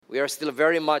We are still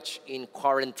very much in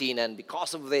quarantine, and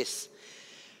because of this,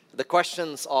 the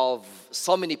questions of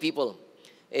so many people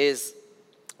is,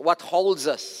 what holds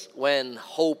us when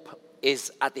hope is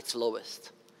at its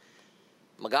lowest?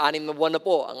 Mag-aanim na buwan na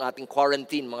po ang ating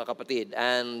quarantine, mga kapatid,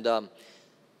 and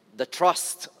the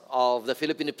trust of the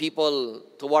Filipino people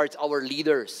towards our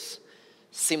leaders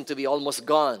seem to be almost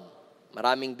gone.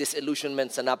 Maraming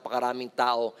disillusionment sa napakaraming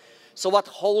tao. So what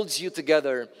holds you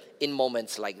together in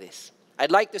moments like this? I'd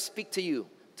like to speak to you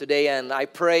today, and I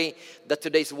pray that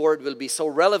today's word will be so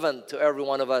relevant to every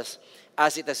one of us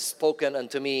as it has spoken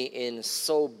unto me in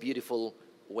so beautiful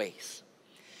ways.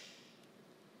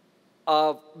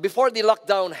 Before the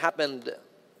lockdown happened,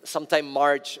 sometime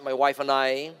March, my wife and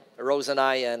I, Rose and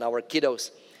I, and our kiddos,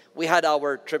 we had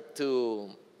our trip to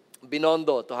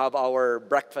Binondo to have our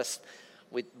breakfast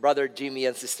with Brother Jimmy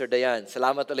and Sister Diane.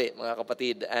 Salamat ulit, mga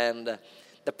kapatid. And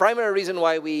the primary reason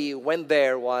why we went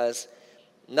there was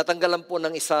natanggalan po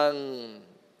ng isang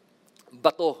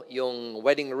bato yung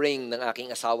wedding ring ng aking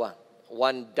asawa.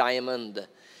 One diamond.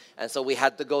 And so we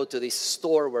had to go to this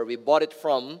store where we bought it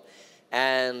from,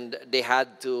 and they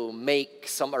had to make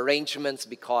some arrangements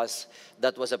because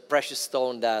that was a precious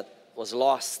stone that was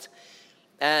lost.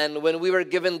 And when we were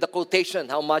given the quotation,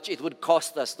 how much it would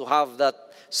cost us to have that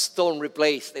stone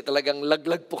replaced, talagang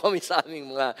laglag po kami sa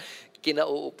aming mga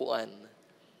kinauupuan.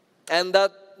 And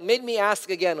that made me ask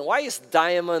again, why is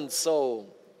diamond so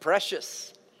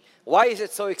precious? Why is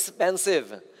it so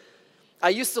expensive? I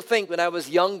used to think when I was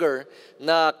younger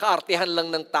na kaartihan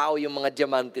lang ng tao yung mga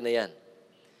diamante na yan.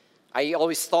 I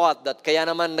always thought that kaya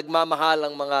naman nagmamahal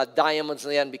ang mga diamonds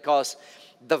na yan because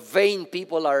the vain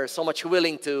people are so much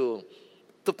willing to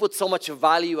put so much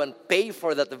value and pay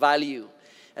for that value.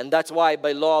 And that's why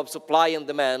by law of supply and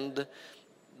demand,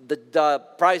 the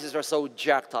prices are so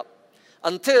jacked up.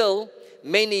 Until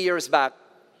many years back,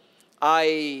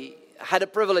 I had a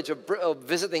privilege of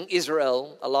visiting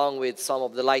Israel along with some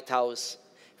of the Lighthouse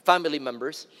family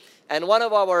members. And one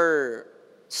of our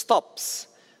stops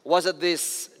was at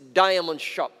this diamond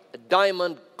shop, a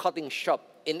diamond cutting shop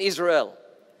in Israel,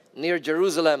 near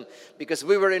Jerusalem, because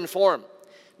we were informed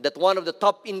that one of the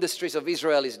top industries of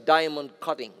Israel is diamond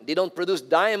cutting. They don't produce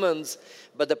diamonds,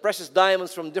 but the precious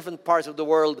diamonds from different parts of the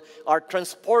world are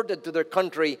transported to their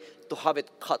country to have it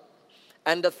cut.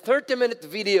 And the 30-minute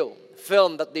video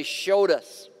film that they showed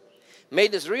us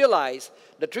made us realize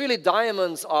that really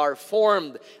diamonds are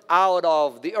formed out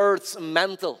of the earth's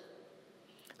mantle.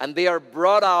 And they are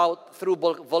brought out through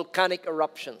volcanic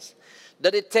eruptions.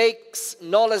 That it takes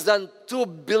no less than 2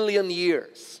 billion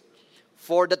years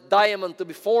for the diamond to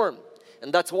be formed.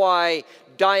 And that's why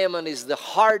diamond is the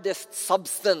hardest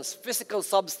substance, physical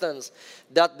substance,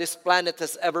 that this planet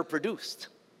has ever produced.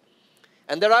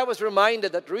 And there I was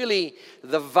reminded that really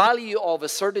the value of a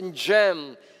certain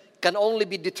gem can only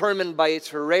be determined by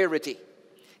its rarity.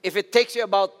 If it takes you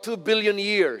about 2 billion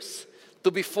years to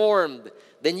be formed,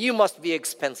 then you must be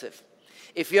expensive.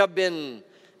 If you have been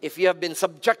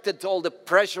subjected to all the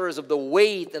pressures of the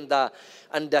weight and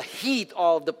the heat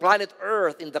of the planet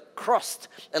Earth in the crust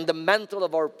and the mantle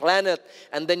of our planet,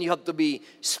 and then you have to be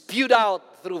spewed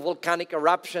out through volcanic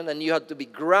eruption, and you have to be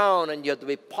ground, and you have to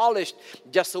be polished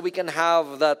just so we can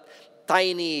have that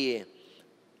tiny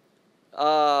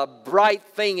bright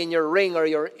thing in your ring or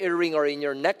your earring or in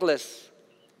your necklace,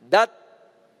 that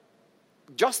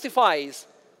justifies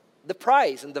the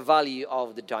price and the value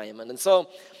of the diamond. And so,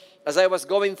 as I was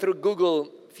going through Google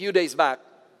a few days back,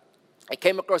 I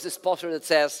came across this poster that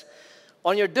says,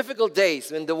 on your difficult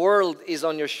days when the world is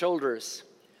on your shoulders,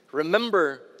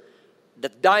 remember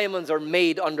that diamonds are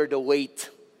made under the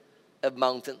weight of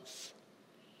mountains.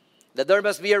 That there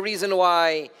must be a reason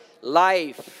why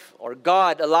life or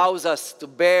God allows us to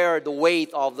bear the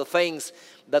weight of the things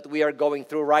that we are going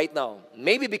through right now.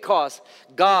 Maybe because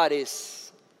God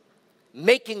is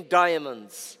making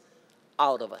diamonds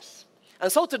out of us.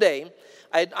 And so today,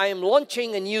 I am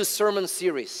launching a new sermon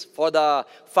series for the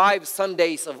 5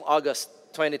 Sundays of August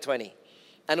 2020.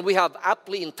 And we have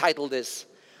aptly entitled this,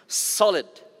 Solid.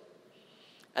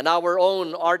 And our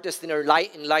own artist in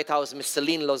Lighthouse, Miss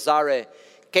Celine Lozare,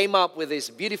 came up with this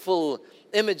beautiful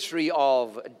imagery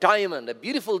of a diamond, a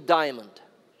beautiful diamond.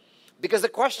 Because the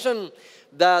question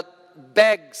that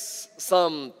begs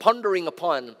some pondering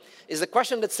upon is the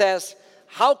question that says,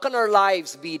 how can our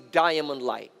lives be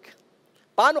diamond-like?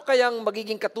 Paano kayang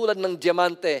magiging katulad ng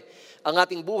diamante ang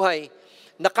ating buhay?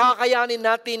 Nakakayanin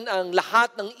natin ang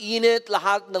lahat ng init,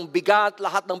 lahat ng bigat,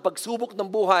 lahat ng pagsubok ng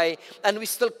buhay, and we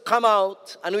still come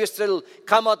out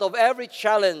of every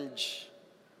challenge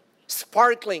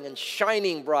sparkling and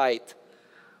shining bright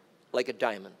like a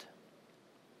diamond.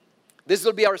 This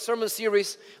will be our sermon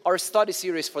series, our study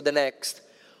series for the next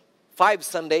 5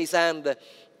 Sundays. And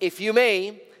if you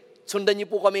may, sundan niyo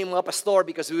po kami mga pastor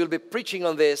because we will be preaching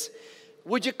on this.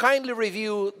 Would you kindly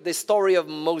review the story of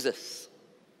Moses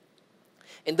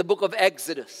in the book of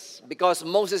Exodus? Because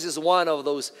Moses is one of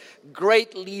those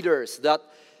great leaders that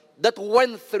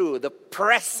went through the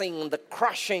pressing, the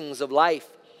crushings of life.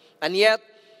 And yet,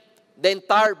 the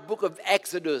entire book of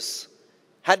Exodus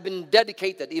had been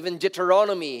dedicated, even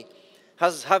Deuteronomy,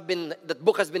 that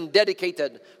book has been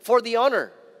dedicated for the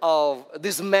honor of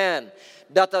this man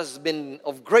that has been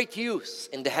of great use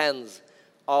in the hands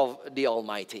of the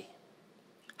Almighty.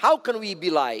 How can we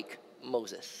be like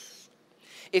Moses?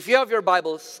 If you have your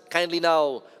Bibles, kindly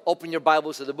now open your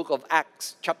Bibles to the book of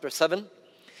Acts chapter 7.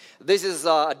 This is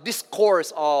a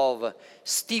discourse of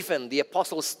Stephen, the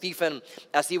Apostle Stephen,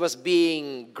 as he was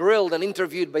being grilled and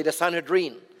interviewed by the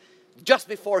Sanhedrin just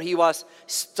before he was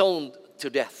stoned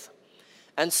to death.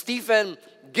 And Stephen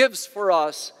gives for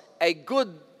us a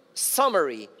good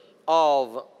summary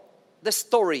of the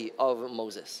story of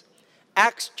Moses.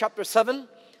 Acts chapter 7,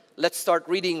 let's start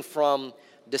reading from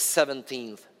the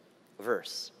 17th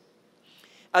verse.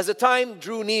 As the time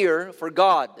drew near for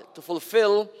God to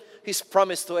fulfill His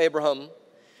promise to Abraham,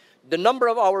 the number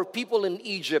of our people in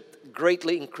Egypt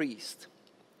greatly increased.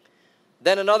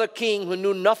 Then another king who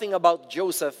knew nothing about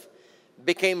Joseph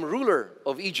became ruler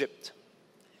of Egypt.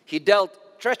 He dealt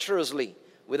treacherously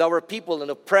with our people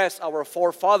and oppressed our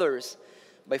forefathers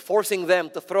by forcing them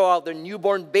to throw out their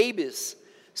newborn babies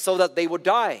so that they would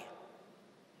die.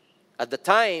 At the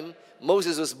time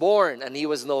Moses was born, and he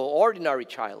was no ordinary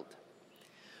child.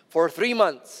 For 3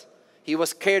 months he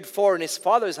was cared for in his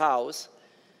father's house.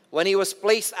 When he was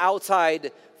placed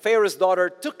outside, Pharaoh's daughter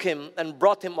took him and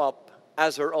brought him up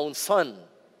as her own son.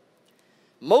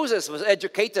 Moses was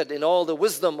educated in all the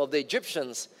wisdom of the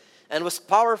Egyptians and was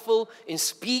powerful in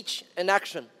speech and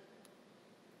action.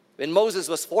 When Moses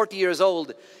was 40 years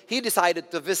old, he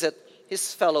decided to visit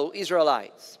his fellow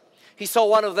Israelites. He saw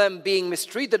one of them being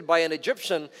mistreated by an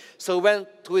Egyptian, so he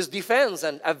went to his defense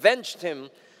and avenged him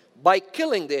by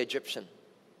killing the Egyptian.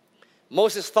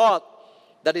 Moses thought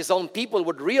that his own people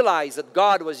would realize that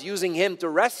God was using him to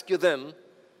rescue them,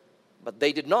 but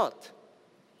they did not.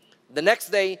 The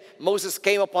next day, Moses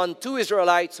came upon 2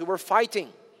 Israelites who were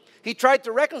fighting. He tried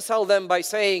to reconcile them by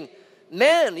saying,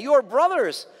 "Man, you are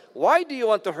brothers. Why do you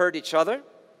want to hurt each other?"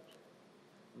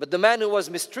 But the man who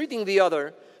was mistreating the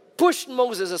other pushed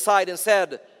Moses aside and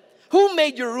said, "Who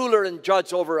made you ruler and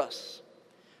judge over us?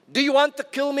 Do you want to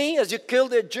kill me as you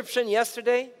killed the Egyptian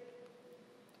yesterday?"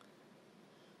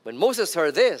 When Moses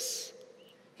heard this,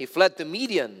 he fled to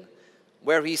Midian,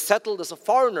 where he settled as a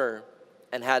foreigner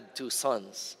and had 2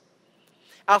 sons.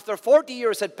 After 40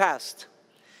 years had passed,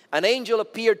 an angel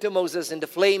appeared to Moses in the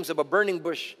flames of a burning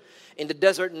bush in the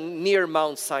desert near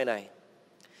Mount Sinai.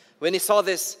 When he saw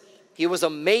this, he was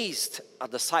amazed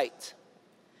at the sight.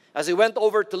 As he went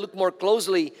over to look more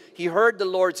closely, he heard the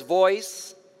Lord's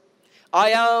voice,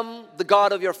 "I am the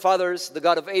God of your fathers, the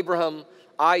God of Abraham,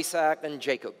 Isaac, and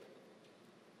Jacob."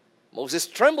 Moses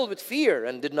trembled with fear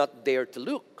and did not dare to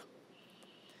look.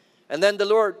 And then the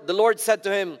Lord said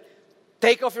to him,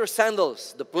 "Take off your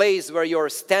sandals. The place where you are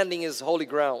standing is holy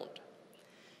ground.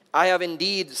 I have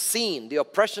indeed seen the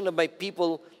oppression of my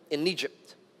people in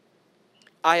Egypt.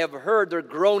 I have heard their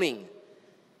groaning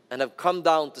and have come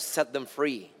down to set them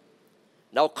free.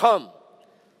 Now come,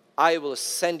 I will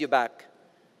send you back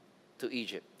to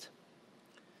Egypt."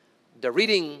 The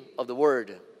reading of the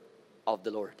word of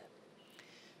the Lord.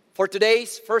 For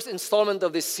today's first installment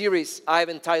of this series, I have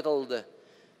entitled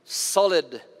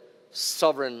Solid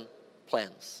Sovereign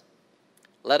Plans.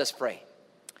 Let us pray.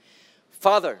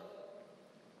 Father,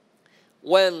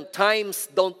 when times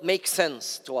don't make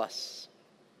sense to us,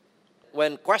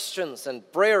 when questions and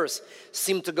prayers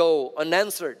seem to go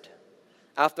unanswered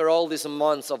after all these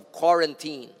months of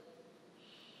quarantine,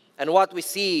 and what we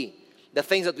see, the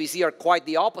things that we see are quite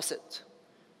the opposite.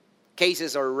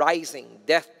 Cases are rising,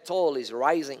 death toll is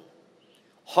rising,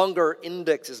 hunger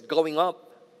index is going up.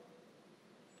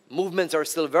 Movements are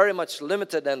still very much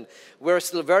limited, and we're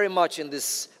still very much in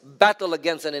this battle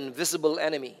against an invisible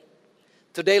enemy.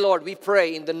 Today, Lord, we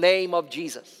pray in the name of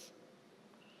Jesus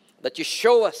that you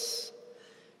show us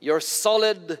your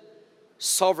solid,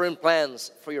 sovereign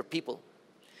plans for your people.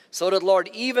 So that, Lord,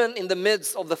 even in the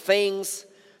midst of the things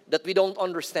that we don't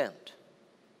understand,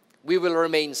 we will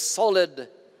remain solid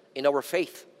in our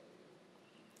faith.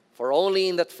 For only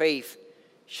in that faith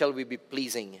shall we be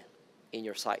pleasing in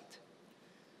your sight.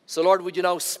 So, Lord, would you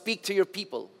now speak to your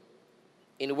people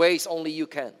in ways only you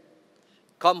can.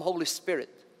 Come, Holy Spirit,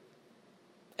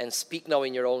 and speak now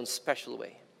in your own special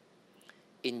way.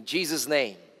 In Jesus'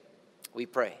 name, we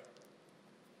pray.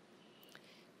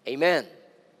 Amen.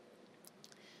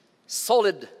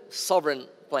 Solid, sovereign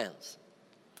plans.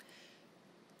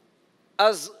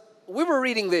 As we were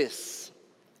reading this,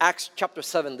 Acts chapter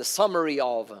 7, the summary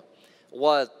of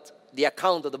the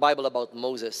account of the Bible about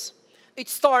Moses, it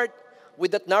starts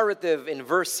with that narrative in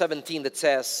verse 17 that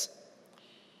says,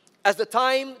 as the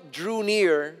time drew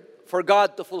near for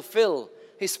God to fulfill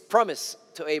His promise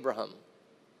to Abraham.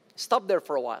 Stop there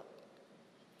for a while.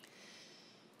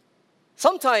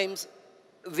 Sometimes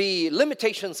the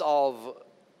limitations of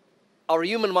our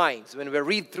human minds when we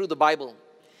read through the Bible,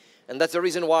 and that's the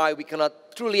reason why we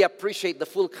cannot truly appreciate the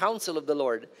full counsel of the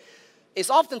Lord, is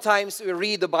oftentimes we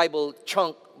read the Bible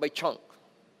chunk by chunk.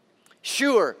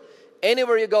 Sure,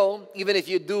 anywhere you go, even if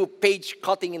you do page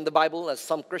cutting in the Bible, as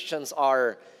some Christians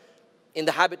are in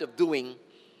the habit of doing,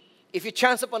 if you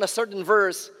chance upon a certain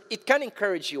verse, it can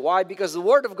encourage you. Why? Because the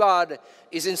Word of God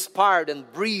is inspired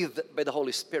and breathed by the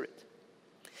Holy Spirit.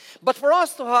 But for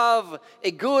us to have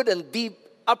a good and deep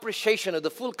appreciation of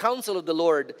the full counsel of the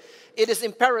Lord, it is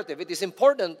imperative, it is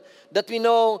important that we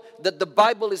know that the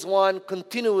Bible is one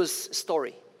continuous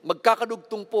story.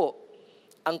 Magkakadugtong po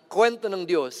ang kwento ng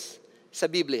Diyos sa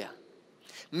Biblia.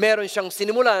 Meron siyang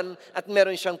sinimulan at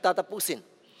meron siyang tatapusin.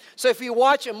 So if we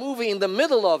watch a movie in the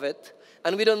middle of it,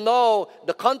 and we don't know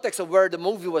the context of where the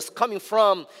movie was coming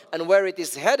from and where it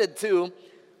is headed to,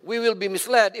 we will be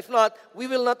misled. If not, we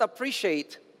will not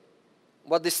appreciate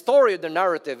what the story of the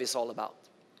narrative is all about.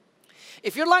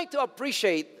 If you'd like to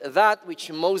appreciate that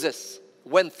which Moses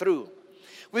went through,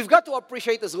 we've got to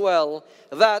appreciate as well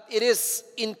that it is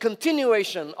in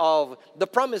continuation of the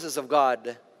promises of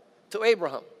God to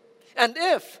Abraham. And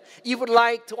if you would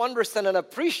like to understand and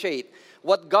appreciate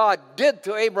what God did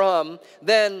to Abraham,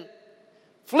 then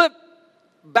flip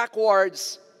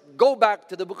backwards, go back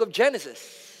to the book of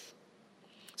Genesis.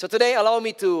 So today, allow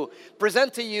me to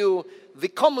present to you the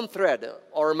common thread,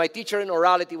 or my teacher in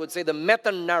orality would say the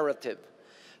meta-narrative,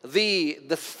 the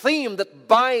theme that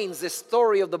binds the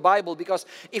story of the Bible. Because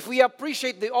if we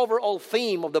appreciate the overall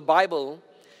theme of the Bible,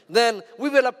 then we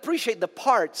will appreciate the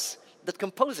parts that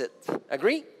compose it.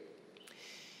 Agree?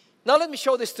 Now let me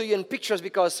show this to you in pictures,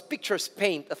 because pictures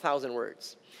paint 1,000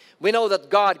 words. We know that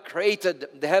God created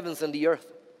the heavens and the earth.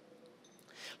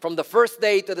 From the first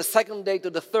day to the second day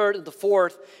to the third and the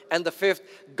fourth and the fifth,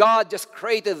 God just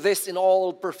created this in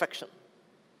all perfection.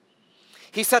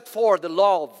 He set forth the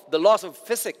laws of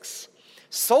physics,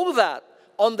 so that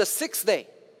on the sixth day,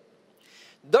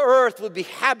 the earth would be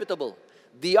habitable.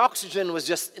 The oxygen was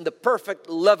just in the perfect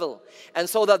level, and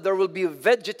so that there will be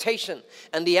vegetation,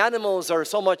 and the animals are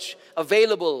so much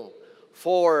available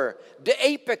for the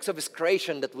apex of His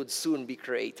creation that would soon be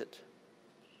created.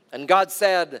 And God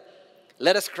said,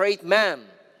 let us create man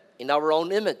in our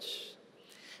own image.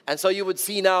 And so you would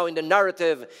see now in the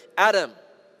narrative, Adam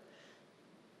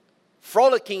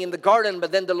frolicking in the garden,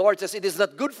 but then the Lord says it is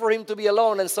not good for him to be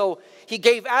alone. And so He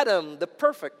gave Adam the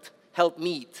perfect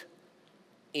helpmeet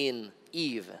in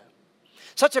Eve.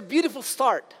 Such a beautiful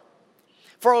start.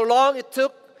 For how long it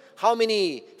took, how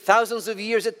many thousands of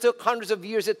years it took, hundreds of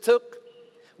years it took,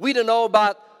 we don't know,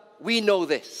 but we know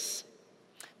this.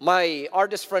 My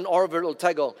artist friend Orville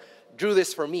Ortego drew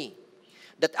this for me.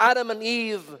 That Adam and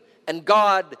Eve and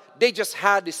God, they just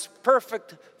had this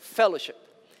perfect fellowship,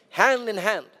 hand in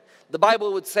hand. The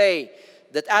Bible would say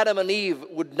that Adam and Eve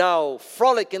would now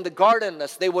frolic in the garden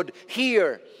as they would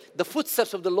hear the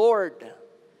footsteps of the Lord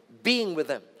being with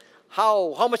them.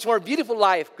 How much more beautiful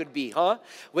life could be, huh?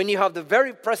 When you have the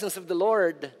very presence of the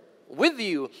Lord with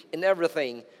you in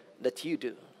everything that you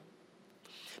do.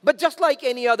 But just like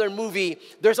any other movie,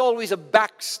 there's always a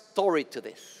backstory to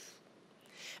this.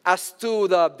 As to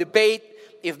the debate,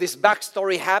 if this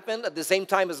backstory happened at the same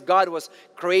time as God was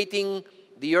creating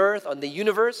the earth and the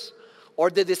universe,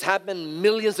 or did this happen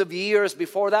millions of years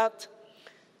before that?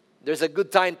 There's a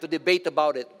good time to debate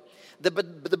about it.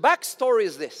 But the backstory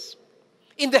is this.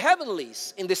 In the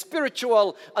heavenlies, in the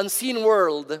spiritual unseen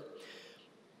world,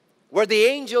 where the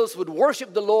angels would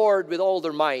worship the Lord with all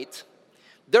their might,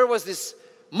 there was this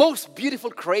most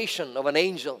beautiful creation of an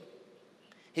angel.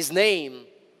 His name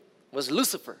was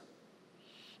Lucifer.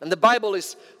 And the Bible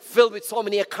is filled with so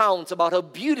many accounts about how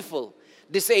beautiful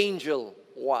this angel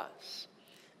was.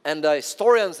 And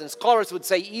historians and scholars would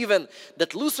say even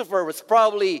that Lucifer was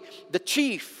probably the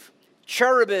chief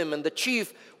cherubim and the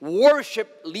chief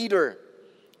worship leader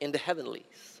in the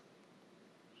heavenlies.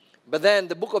 But then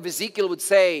the book of Ezekiel would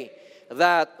say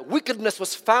that wickedness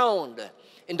was found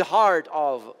in the heart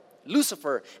of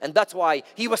Lucifer, and that's why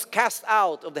he was cast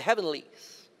out of the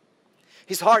heavenlies.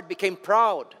 His heart became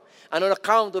proud, and on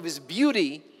account of his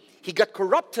beauty, He got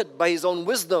corrupted by his own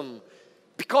wisdom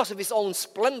because of his own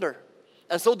splendor.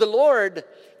 And so the Lord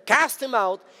cast him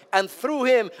out and threw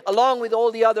him along with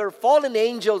all the other fallen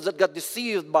angels that got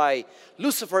deceived by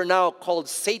Lucifer, now called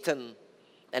Satan.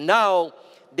 And now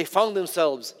they found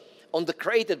themselves on the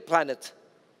created planet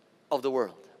of the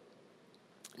world.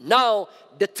 Now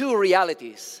the two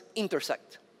realities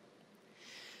intersect.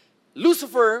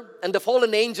 Lucifer and the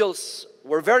fallen angels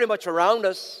were very much around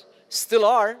us, still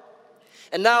are.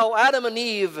 And now Adam and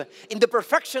Eve, in the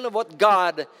perfection of what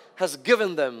God has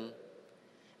given them,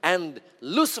 and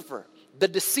Lucifer, the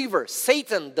deceiver,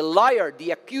 Satan, the liar,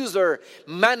 the accuser,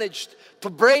 managed to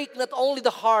break not only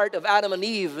the heart of Adam and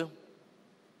Eve,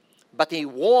 but he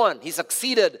won, he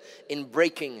succeeded in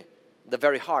breaking the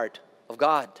very heart of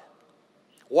God.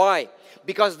 Why?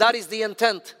 Because that is the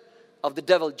intent of the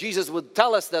devil. Jesus would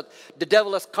tell us that the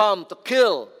devil has come to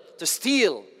kill, to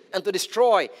steal, and to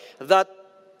destroy. That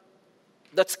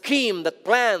scheme, that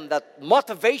plan, that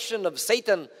motivation of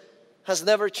Satan has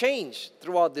never changed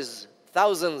throughout these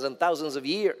thousands and thousands of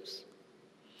years.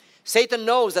 Satan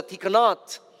knows that he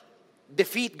cannot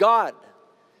defeat God.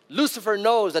 Lucifer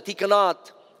knows that he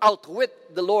cannot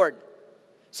outwit the Lord.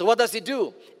 So what does he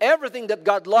do? Everything that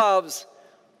God loves,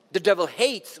 the devil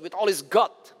hates with all his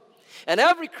gut. And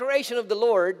every creation of the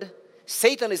Lord,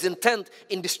 Satan is intent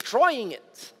in destroying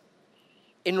it,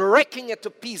 in wrecking it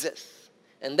to pieces.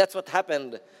 And that's what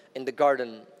happened in the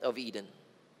Garden of Eden.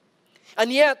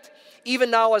 And yet,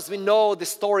 even now as we know the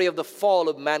story of the fall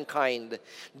of mankind,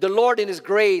 the Lord in His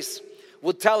grace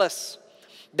would tell us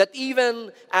that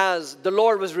even as the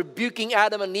Lord was rebuking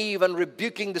Adam and Eve and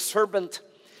rebuking the serpent,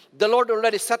 the Lord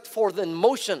already set forth in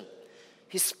motion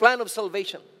His plan of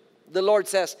salvation. The Lord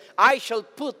says, I shall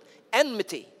put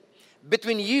enmity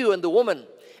between you and the woman,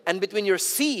 and between your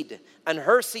seed and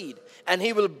her seed, and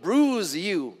he will bruise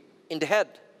you in the head.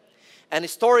 And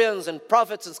historians and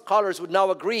prophets and scholars would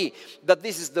now agree that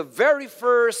this is the very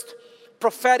first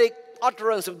prophetic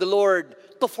utterance of the Lord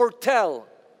to foretell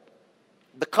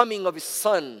the coming of His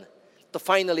Son to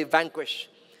finally vanquish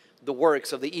the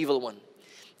works of the evil one.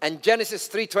 And Genesis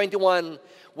 3:21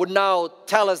 would now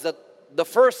tell us that the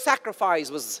first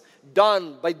sacrifice was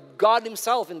done by God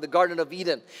Himself in the Garden of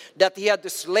Eden. That He had to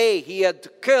slay, He had to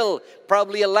kill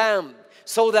probably a lamb,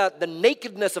 so that the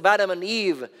nakedness of Adam and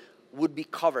Eve would be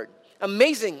covered.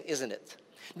 Amazing, isn't it?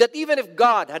 That even if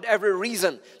God had every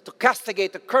reason to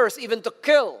castigate, to curse, even to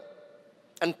kill,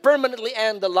 and permanently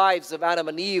end the lives of Adam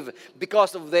and Eve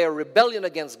because of their rebellion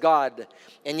against God,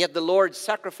 and yet the Lord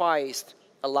sacrificed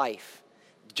a life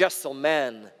just so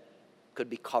man could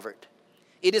be covered.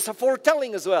 It is a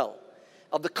foretelling as well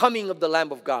of the coming of the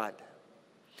Lamb of God.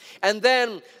 And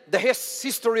then the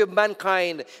history of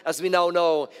mankind, as we now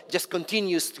know, just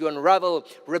continues to unravel,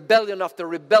 rebellion after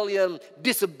rebellion,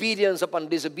 disobedience upon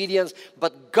disobedience.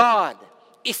 But God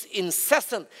is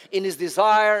incessant in His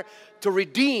desire to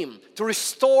redeem, to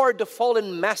restore the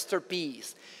fallen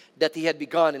masterpiece that He had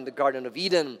begun in the Garden of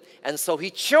Eden. And so He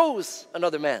chose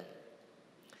another man,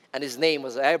 and his name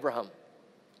was Abraham.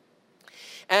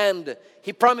 And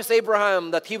He promised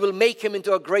Abraham that He will make him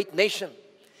into a great nation.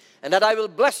 And that I will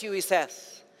bless you, He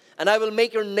says. And I will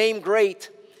make your name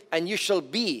great, and you shall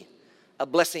be a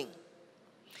blessing.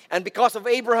 And because of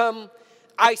Abraham,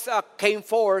 Isaac came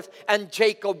forth, and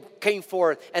Jacob came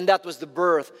forth. And that was the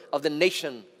birth of the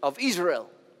nation of Israel.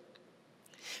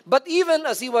 But even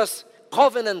as He was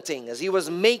covenanting, as He was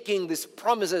making these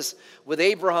promises with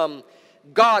Abraham,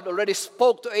 God already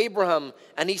spoke to Abraham,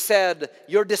 and He said,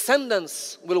 your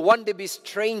descendants will one day be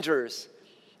strangers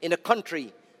in a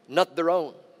country not their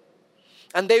own.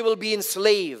 And they will be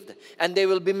enslaved, and they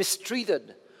will be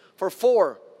mistreated for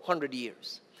 400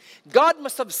 years. God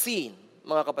must have seen,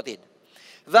 mga kapatid,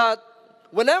 that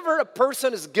whenever a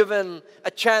person is given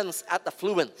a chance at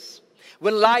affluence,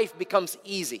 when life becomes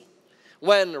easy,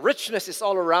 when richness is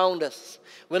all around us,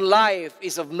 when life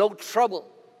is of no trouble,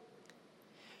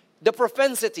 the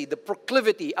propensity, the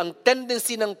proclivity, ang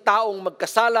tendency ng taong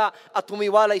magkasala at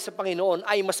humiwalay sa Panginoon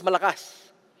ay mas malakas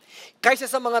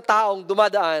kaysa sa mga taong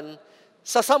dumadaan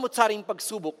sa samut-saring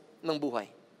pagsubok ng buhay.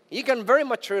 You can very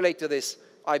much relate to this,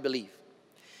 I believe.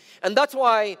 And that's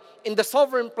why in the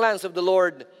sovereign plans of the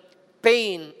Lord,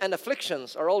 pain and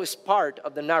afflictions are always part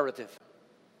of the narrative.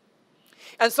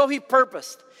 And so He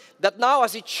purposed that now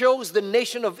as He chose the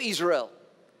nation of Israel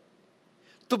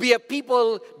to be a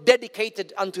people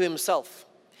dedicated unto Himself,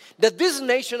 that this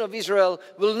nation of Israel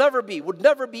would never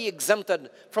be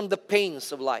exempted from the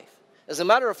pains of life. As a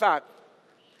matter of fact,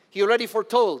 He already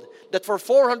foretold that for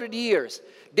 400 years,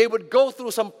 they would go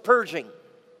through some purging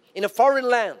in a foreign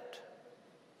land.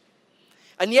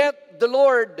 And yet, the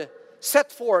Lord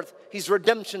set forth his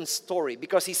redemption story,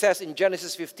 because he says in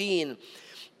Genesis 15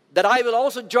 that I will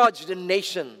also judge the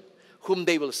nation whom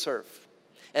they will serve.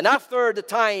 And after the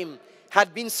time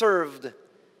had been served,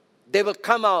 they will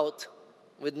come out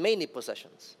with many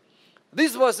possessions.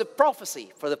 This was a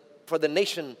prophecy for the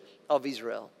nation of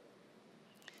Israel.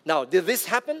 Now, did this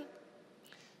happen?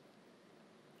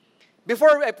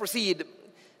 Before I proceed,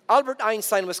 Albert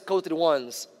Einstein was quoted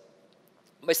once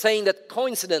by saying that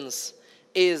coincidence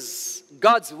is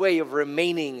God's way of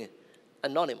remaining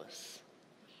anonymous.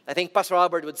 I think Pastor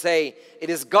Albert would say it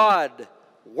is God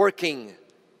working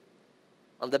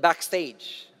on the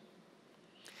backstage.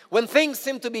 When things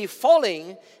seem to be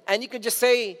falling, and you can just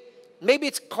say, maybe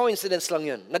it's coincidence lang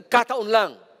yun. Nagkataon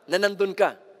lang na nandun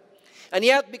ka. And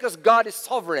yet, because God is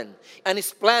sovereign and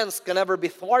His plans can never be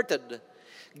thwarted,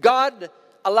 God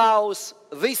allows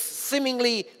these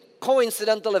seemingly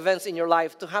coincidental events in your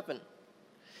life to happen.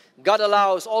 God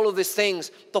allows all of these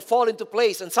things to fall into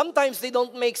place. And sometimes they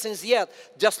don't make sense yet.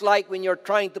 Just like when you're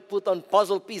trying to put on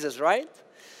puzzle pieces, right?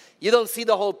 You don't see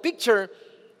the whole picture,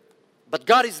 but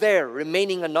God is there,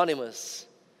 remaining anonymous.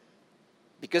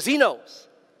 Because He knows.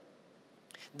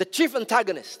 The chief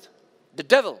antagonist, the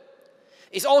devil,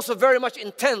 is also very much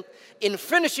intent in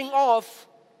finishing off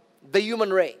the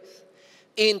human race,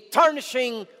 in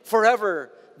tarnishing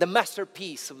forever the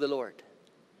masterpiece of the Lord.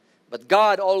 But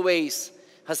God always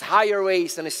has higher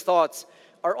ways, and His thoughts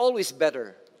are always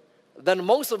better than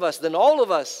most of us, than all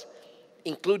of us,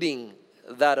 including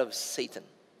that of Satan.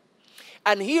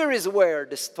 And here is where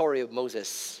the story of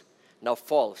Moses now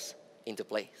falls into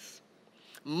place.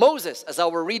 Moses, as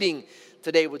our reading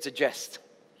today would suggest,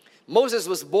 Moses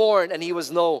was born and he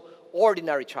was no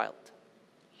ordinary child.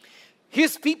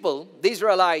 His people, the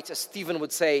Israelites, as Stephen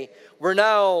would say, were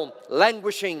now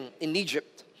languishing in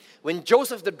Egypt. When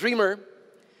Joseph the dreamer,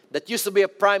 that used to be a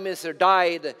prime minister,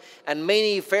 died and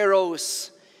many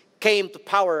pharaohs came to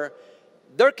power,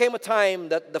 there came a time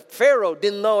that the Pharaoh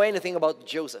didn't know anything about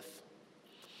Joseph.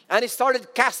 And he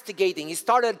started castigating. He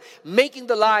started making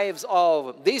the lives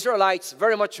of the Israelites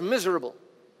very much miserable.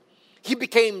 He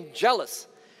became jealous.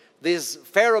 This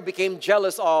Pharaoh became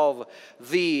jealous of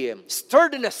the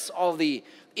sturdiness of the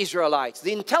Israelites,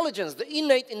 the intelligence, the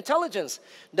innate intelligence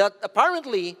that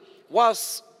apparently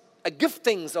was a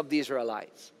giftings of the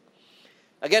Israelites.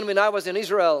 Again, when I was in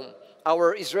Israel,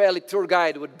 our Israeli tour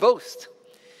guide would boast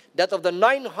that of the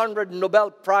 900 Nobel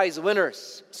Prize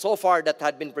winners so far that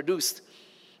had been produced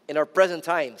in our present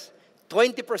times,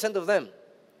 20% of them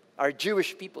are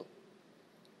Jewish people.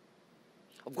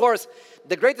 Of course,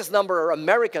 the greatest number are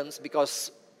Americans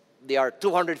because they are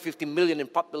 250 million in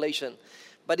population.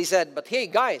 But he said, but hey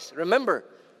guys, remember,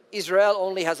 Israel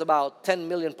only has about 10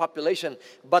 million population,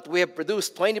 but we have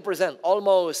produced 20%,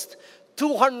 almost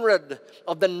 200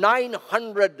 of the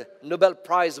 900 Nobel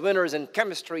Prize winners in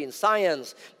chemistry, in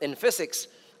science, in physics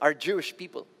are Jewish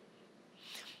people.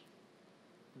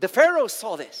 The Pharaoh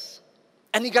saw this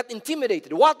and he got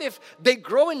intimidated. What if they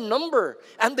grow in number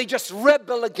and they just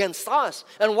rebel against us?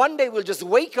 And one day we'll just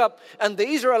wake up and the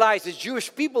Israelites, the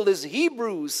Jewish people, these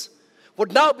Hebrews,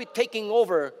 would now be taking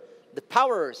over the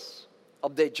powers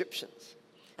of the Egyptians.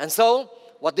 And so,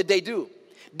 what did they do?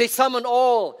 They summoned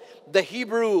all the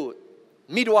Hebrew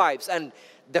midwives, and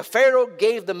the Pharaoh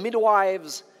gave the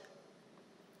midwives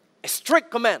a strict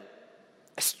command,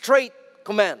 a straight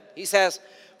command. He says,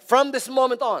 from this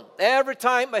moment on, every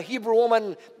time a Hebrew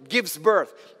woman gives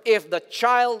birth, if the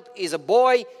child is a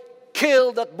boy,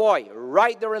 kill that boy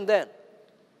right there and then.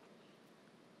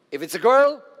 If it's a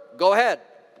girl, go ahead.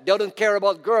 They don't care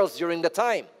about girls during the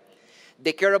time.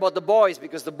 They care about the boys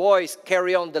because the boys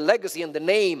carry on the legacy and the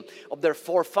name of their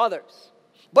forefathers.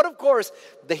 But of course,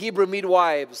 the Hebrew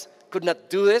midwives could not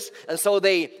do this, and so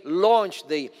they launched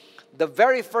the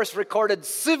very first recorded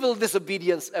civil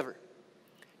disobedience ever.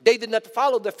 They did not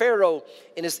follow the Pharaoh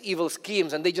in his evil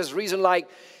schemes, and they just reasoned like,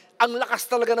 ang lakas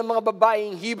talaga ng mga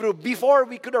babaeng Hebrew. Before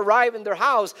we could arrive in their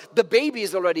house, the baby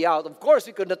is already out. Of course,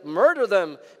 we could not murder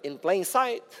them in plain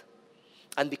sight.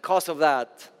 And because of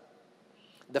that,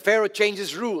 the Pharaoh changed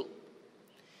his rule.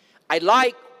 I'd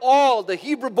like all the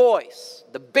Hebrew boys,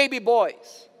 the baby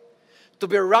boys, to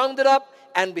be rounded up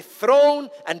and be thrown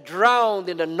and drowned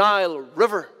in the Nile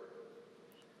River.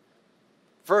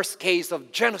 First case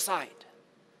of genocide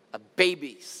of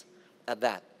babies at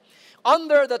that.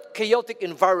 Under that chaotic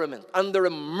environment, under a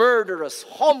murderous,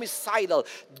 homicidal,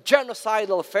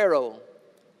 genocidal Pharaoh,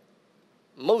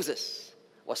 Moses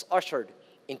was ushered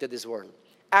into this world.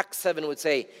 Acts 7 would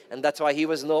say, and that's why he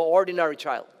was no ordinary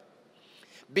child.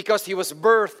 Because he was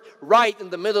birthed right in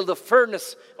the middle of the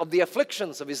furnace of the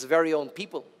afflictions of his very own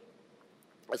people.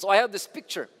 And so I have this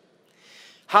picture.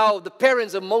 how the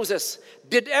parents of Moses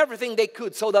did everything they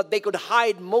could so that they could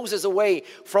hide Moses away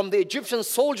from the Egyptian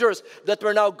soldiers that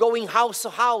were now going house to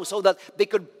house so that they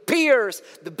could pierce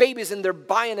the babies in their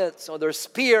bayonets or their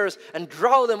spears and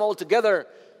drown them all together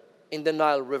in the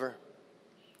Nile River.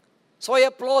 So I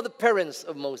applaud the parents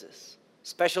of Moses,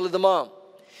 especially the mom,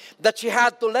 that she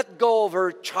had to let go of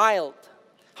her child.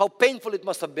 How painful it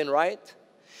must have been, right?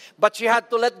 But she had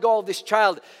to let go of this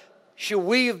child.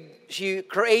 She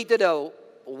created a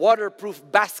waterproof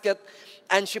basket,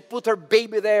 and she put her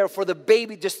baby there for the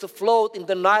baby just to float in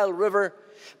the Nile River.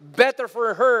 Better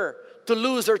for her to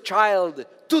lose her child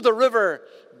to the river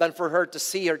than for her to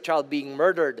see her child being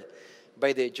murdered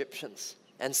by the Egyptians.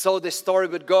 And so the story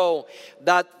would go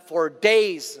that for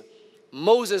days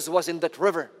Moses was in that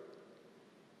river.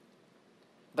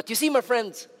 But you see, my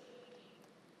friends,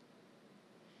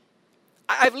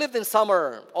 I've lived in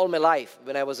summer all my life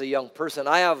when I was a young person.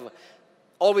 I have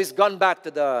always gone back to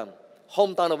the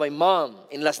hometown of my mom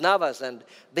in Las Navas, and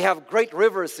they have great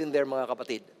rivers in there, mga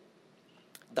kapatid.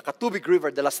 The Katubig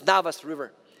River, the Las Navas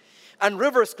River. And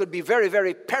rivers could be very,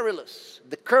 very perilous.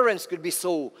 The currents could be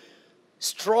so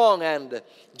strong, and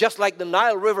just like the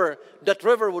Nile River, that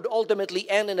river would ultimately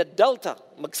end in a delta.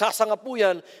 Magsasanga po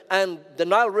yan, and the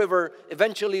Nile River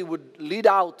eventually would lead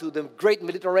out to the great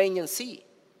Mediterranean Sea.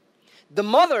 The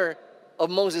mother of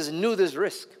Moses knew this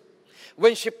risk.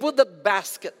 When she put that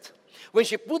basket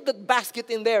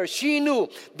in there, she knew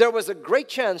there was a great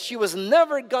chance she was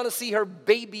never going to see her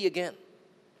baby again.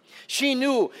 She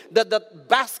knew that that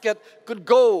basket could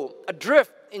go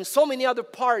adrift in so many other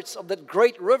parts of that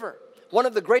great river. One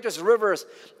of the greatest rivers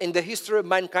in the history of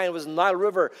mankind was the Nile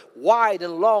River, wide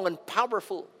and long and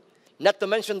powerful. Not to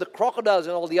mention the crocodiles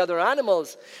and all the other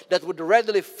animals that would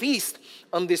readily feast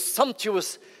on this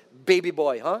sumptuous baby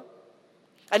boy, huh?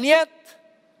 And yet,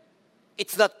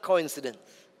 it's not coincidence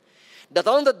that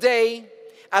on the day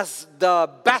as the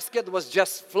basket was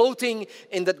just floating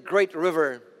in that great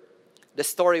river, the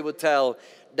story would tell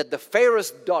that the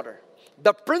Pharaoh's daughter,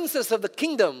 the princess of the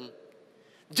kingdom,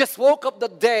 just woke up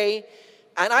that day,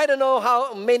 and I don't know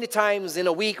how many times in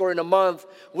a week or in a month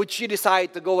would she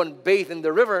decide to go and bathe in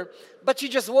the river, but she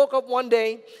just woke up one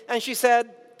day and she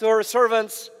said to her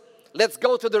servants, "Let's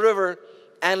go to the river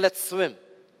and let's swim."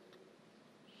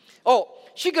 Oh,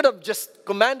 she could have just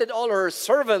commanded all her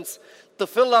servants to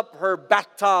fill up her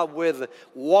bathtub with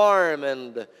warm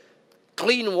and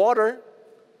clean water,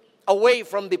 away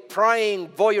from the prying,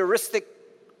 voyeuristic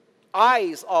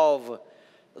eyes of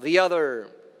the other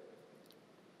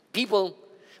people.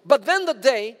 But then the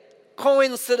day,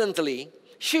 coincidentally,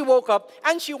 she woke up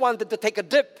and she wanted to take a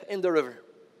dip in the river.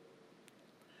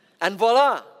 And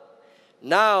voila,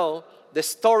 now the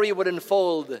story would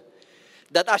unfold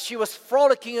that as she was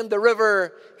frolicking in the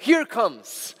river, here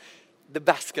comes the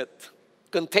basket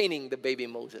containing the baby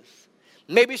Moses.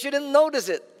 Maybe she didn't notice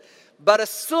it, but as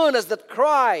soon as that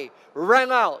cry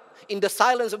rang out in the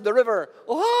silence of the river,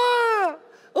 "Oh,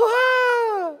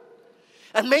 oh!"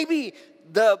 And maybe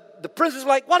the princess was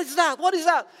like, "What is that? What is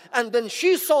that?" And then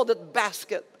she saw that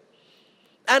basket.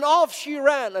 And off she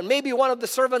ran. And maybe one of the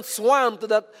servants swam to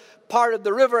that part of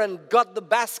the river and got the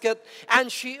basket. And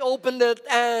she opened it,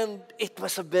 and it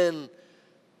must have been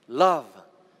love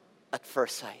at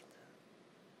first sight.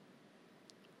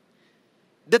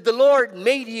 That the Lord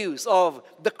made use of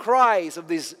the cries of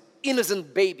this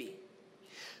innocent baby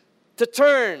to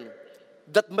turn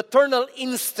that maternal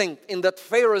instinct in that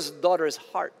Pharaoh's daughter's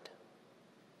heart.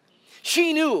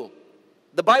 She knew,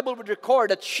 the Bible would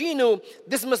record that she knew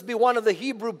this must be one of the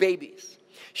Hebrew babies.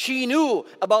 She knew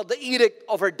about the edict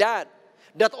of her dad,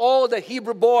 that all the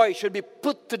Hebrew boys should be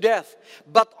put to death.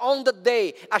 But on that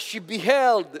day, as she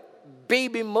beheld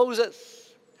baby Moses,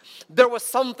 there was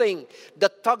something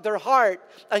that tugged her heart,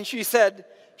 and she said,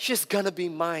 "She's gonna be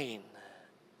mine.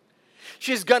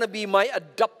 She's gonna be my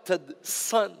adopted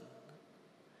son."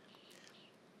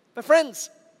 My friends,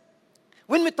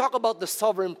 when we talk about the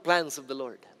sovereign plans of the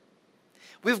Lord,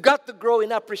 we've got to grow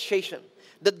in appreciation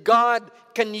that God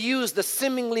can use the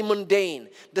seemingly mundane,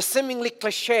 the seemingly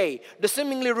cliche, the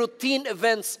seemingly routine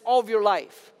events of your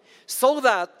life so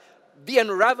that the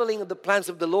unraveling of the plans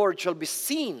of the Lord shall be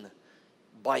seen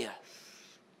by us.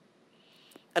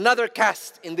 Another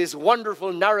cast in this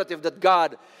wonderful narrative that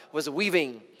God was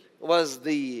weaving was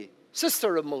the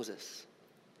sister of Moses,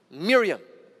 Miriam.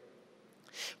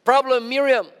 Problem,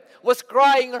 Miriam was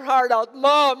crying her heart out,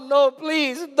 "Mom, no,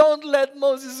 please, don't let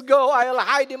Moses go. I'll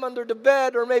hide him under the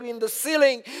bed or maybe in the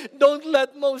ceiling. Don't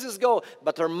let Moses go."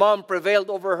 But her mom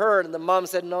prevailed over her, and the mom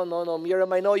said, No,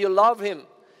 Miriam, I know you love him,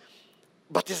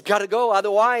 but he's got to go.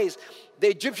 Otherwise, the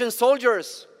Egyptian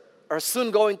soldiers are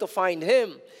soon going to find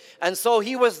him. And so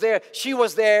he was there, she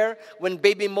was there when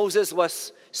baby Moses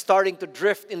was starting to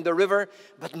drift in the river.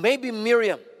 But maybe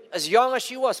Miriam, as young as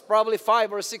she was, probably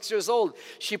 5 or 6 years old,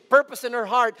 she purposed in her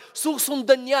heart,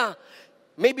 susundan niya.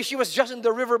 Maybe she was just in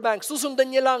the riverbank.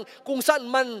 Susundan niya lang kung saan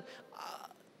man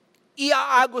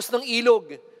iaagos ng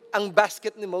ilog ang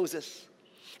basket ni Moses.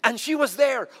 And she was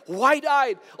there,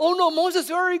 wide-eyed. Oh no,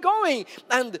 Moses, where are you going?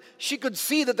 And she could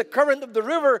see that the current of the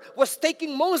river was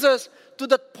taking Moses to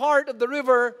that part of the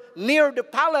river near the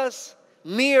palace,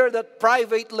 near that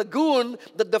private lagoon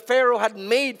that the Pharaoh had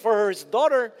made for his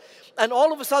daughter. And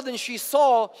all of a sudden she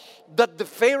saw that the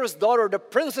Pharaoh's daughter, the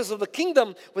princess of the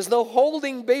kingdom, was now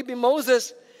holding baby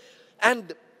Moses.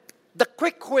 And the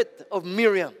quick wit of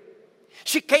Miriam,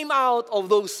 she came out of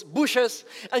those bushes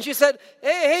and she said,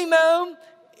 hey, ma'am.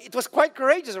 It was quite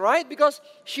courageous, right? Because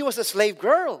she was a slave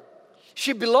girl.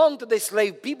 She belonged to the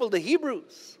slave people, the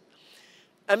Hebrews.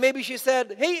 And maybe she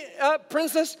said, hey,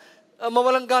 princess,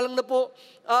 mawalang galang na po.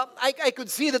 I could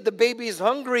see that the baby is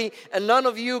hungry and none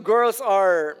of you girls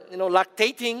are,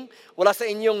 lactating. Wala sa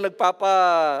inyong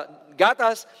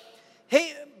nagpapagatas.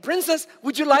 Hey, princess,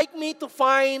 would you like me to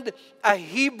find a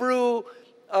Hebrew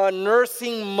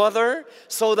nursing mother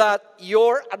so that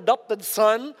your adopted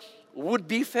son would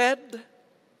be fed?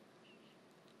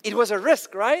 It was a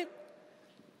risk, right?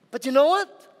 But you know what?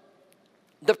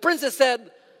 The princess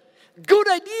said, good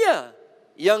idea,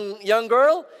 young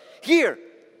girl. Here,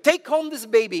 take home this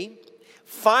baby,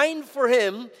 find for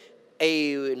him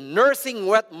a nursing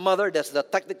wet mother, that's the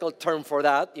technical term for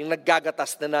that, yung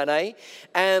naggagatas na nanay,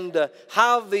 and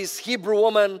have this Hebrew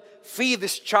woman feed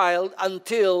this child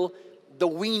until the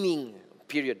weaning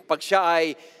period. Pag siya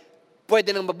ay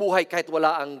pwede nang mabuhay kahit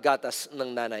wala ang gatas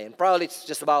ng nanay. And probably it's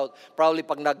just about,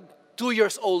 pag 2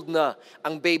 years old na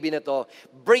ang baby na to,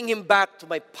 bring him back to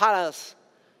my palace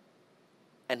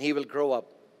and he will grow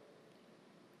up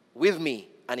with me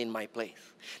and in my place.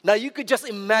 Now you could just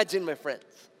imagine, my friends,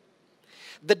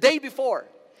 the day before,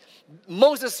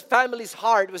 Moses' family's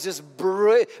heart was just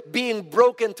being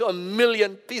broken to a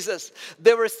million pieces.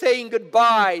 They were saying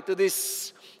goodbye to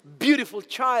this beautiful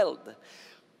child.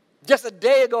 Just a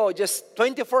day ago, just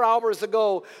 24 hours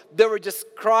ago, they were just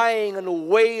crying and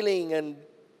wailing and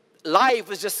life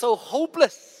was just so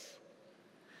hopeless.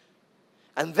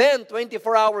 And then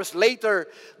 24 hours later,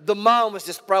 the mom was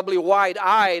just probably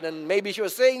wide-eyed and maybe she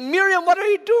was saying, Miriam, what are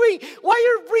you doing? Why are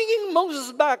you bringing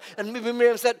Moses back? And maybe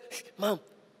Miriam said, Mom,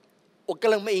 huwag ka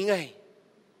lang maingay.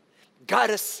 God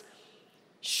has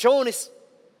shown His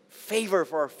favor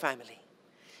for our family.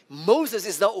 Moses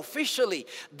is now officially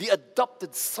the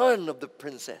adopted son of the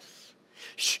princess.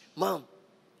 Shh, Mom,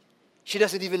 she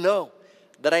doesn't even know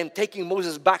that I'm taking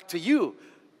Moses back to you,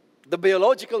 the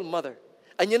biological mother.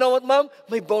 And you know what, Mom?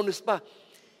 May bonus pa.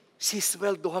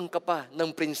 Sisweldohan ka pa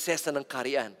ng prinsesa ng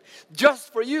Karian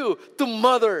just for you to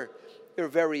mother your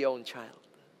very own child.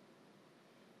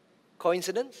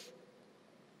 Coincidence?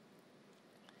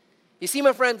 You see,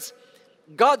 my friends,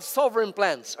 God's sovereign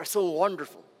plans are so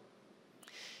wonderful.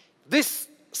 This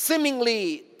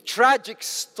seemingly tragic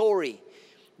story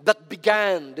that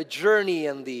began the journey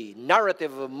and the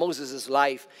narrative of Moses'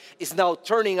 life is now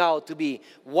turning out to be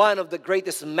one of the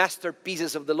greatest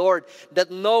masterpieces of the Lord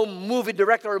that no movie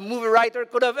director or movie writer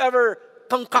could have ever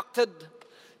concocted,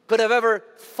 could have ever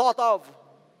thought of.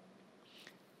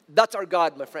 That's our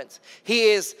God, my friends.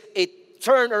 He is a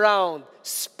turnaround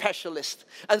specialist.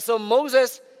 And so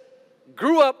Moses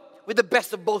grew up with the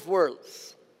best of both worlds.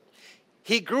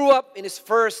 He grew up in his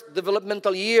first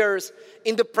developmental years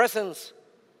in the presence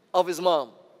of his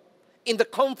mom, in the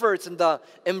comforts and the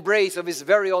embrace of his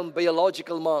very own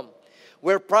biological mom,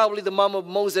 where probably the mom of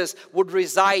Moses would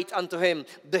recite unto him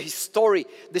the history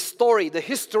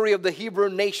of the Hebrew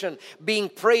nation, being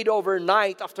prayed over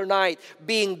night after night,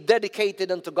 being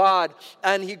dedicated unto God.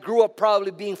 And he grew up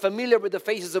probably being familiar with the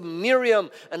faces of Miriam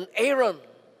and Aaron.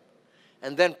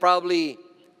 And then probably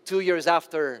 2 years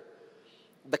after,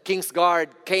 the king's guard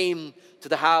came to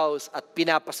the house at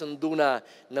pinapasundo na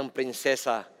ng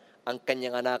prinsesa ang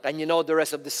kanyang anak. And you know the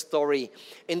rest of the story.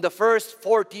 In the first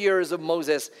 40 years of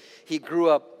Moses, he grew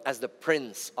up as the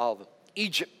prince of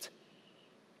Egypt,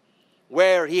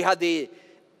 where he had the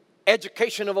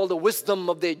education of all the wisdom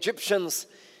of the Egyptians,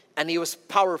 and he was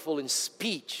powerful in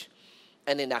speech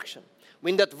and in action.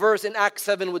 When that verse in Acts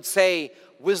 7 would say,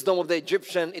 wisdom of the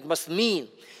Egyptian, it must mean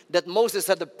that Moses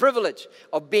had the privilege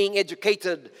of being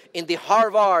educated in the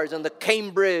Harvards and the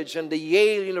Cambridge and the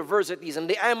Yale universities and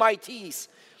the MITs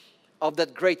of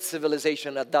that great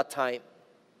civilization at that time.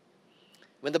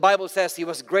 When the Bible says he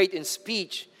was great in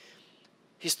speech,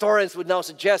 historians would now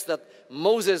suggest that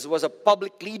Moses was a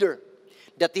public leader,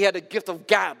 that he had a gift of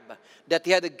gab, that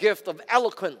he had a gift of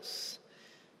eloquence.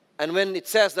 And when it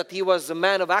says that he was a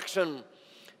man of action,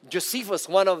 Josephus,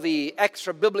 one of the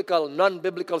extra-biblical,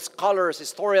 non-biblical scholars,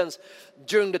 historians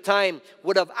during the time,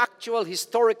 would have actual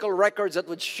historical records that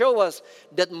would show us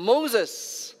that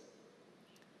Moses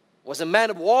was a man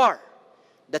of war,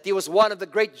 that he was one of the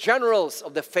great generals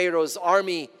of the Pharaoh's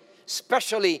army,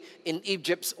 especially in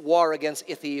Egypt's war against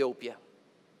Ethiopia.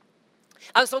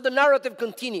 And so the narrative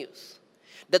continues,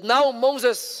 that now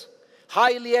Moses,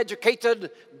 highly educated,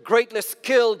 greatly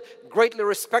skilled, greatly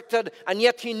respected, and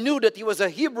yet he knew that he was a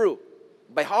Hebrew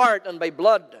by heart and by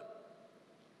blood.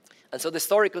 And so the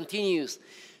story continues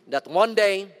that one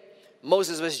day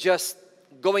Moses was just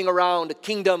going around the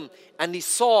kingdom and he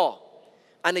saw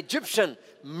an Egyptian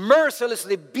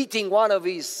mercilessly beating one of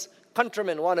his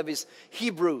countrymen, one of his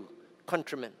Hebrew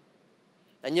countrymen.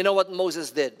 And you know what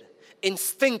Moses did?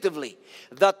 Instinctively,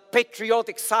 that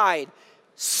patriotic side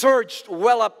surged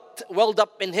welled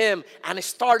up in him, and he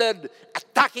started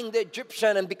attacking the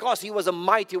Egyptian. And because he was a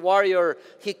mighty warrior,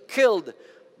 he killed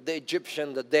the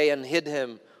Egyptian that day and hid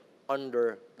him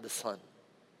under the sun.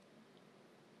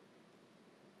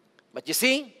 But you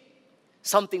see,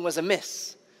 something was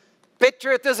amiss.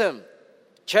 Patriotism,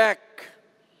 check.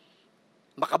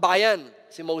 Makabayan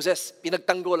si Moses,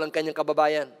 pinagtanggol ang kanyang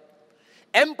kababayan.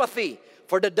 Empathy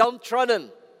for the downtrodden,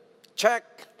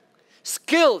 check.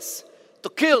 Skills to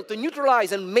kill, to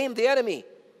neutralize and maim the enemy,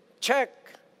 check.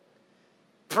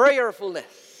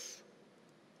 Prayerfulness,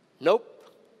 nope.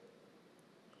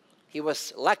 He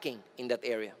was lacking in that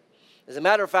area. As a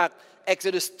matter of fact,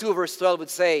 Exodus 2 verse 12 would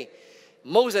say,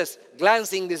 Moses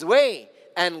glancing this way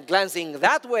and glancing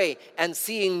that way and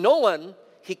seeing no one,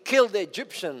 he killed the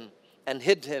Egyptian and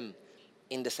hid him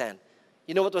in the sand.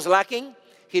 You know what was lacking?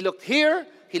 He looked here,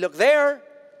 he looked there,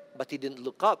 but he didn't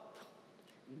look up.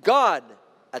 God,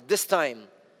 at this time,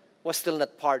 was still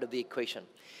not part of the equation.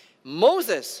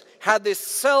 Moses had this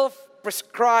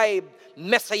self-prescribed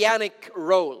messianic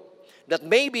role that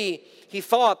maybe he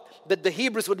thought that the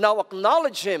Hebrews would now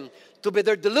acknowledge him to be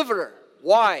their deliverer.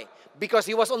 Why? Because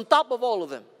he was on top of all of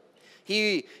them.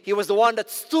 He was the one that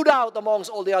stood out amongst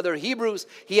all the other Hebrews.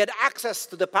 He had access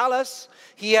to the palace.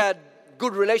 He had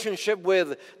good relationship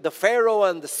with the Pharaoh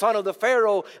and the son of the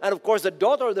Pharaoh. And of course, the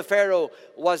daughter of the Pharaoh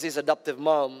was his adoptive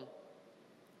mom.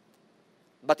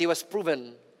 But he was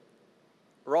proven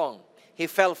wrong. He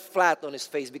fell flat on his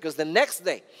face because the next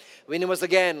day, when he was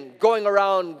again going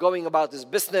about his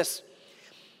business,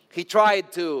 he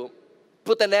tried to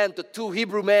put an end to two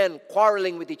Hebrew men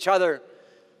quarreling with each other.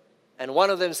 And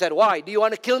one of them said, why? Do you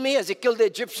want to kill me as you killed the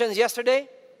Egyptians yesterday?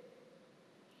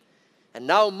 And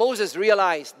now Moses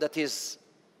realized that his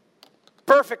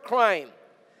perfect crime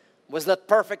was not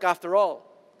perfect after all.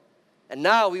 And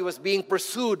now he was being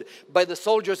pursued by the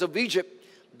soldiers of Egypt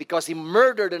because he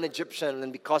murdered an Egyptian.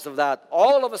 And because of that,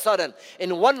 all of a sudden,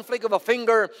 in one flick of a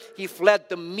finger, he fled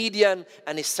to Midian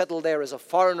and he settled there as a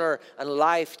foreigner, and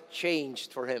life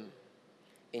changed for him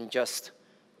in just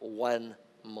one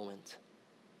moment.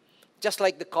 Just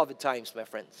like the COVID times, my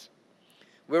friends.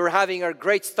 We were having our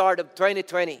great start of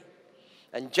 2020.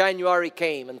 And January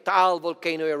came and Taal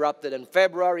volcano erupted. And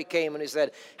February came and he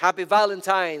said, Happy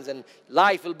Valentine's and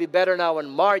life will be better now.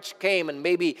 And March came and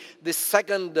maybe this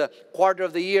second quarter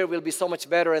of the year will be so much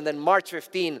better. And then March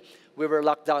 15, we were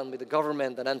locked down with the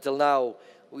government. And until now,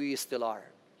 we still are.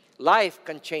 Life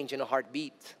can change in a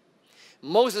heartbeat.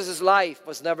 Moses' life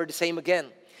was never the same again.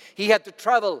 He had to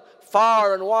travel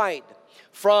far and wide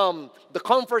from the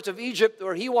comforts of Egypt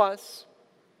where he was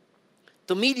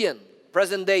to Midian,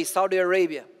 present-day Saudi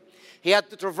Arabia. He had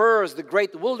to traverse the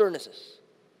great wildernesses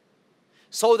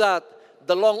so that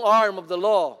the long arm of the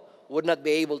law would not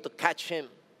be able to catch him.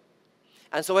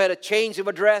 And so he had a change of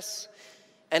address,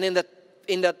 and in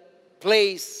that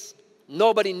place,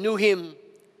 nobody knew him.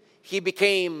 He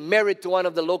became married to one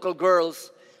of the local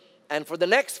girls, and for the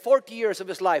next 40 years of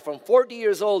his life, from 40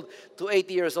 years old to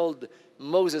 80 years old,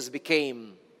 Moses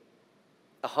became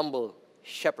a humble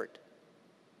shepherd.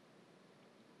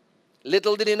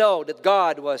 Little did he know that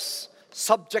God was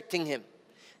subjecting him.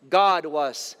 God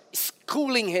was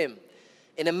schooling him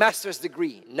in a master's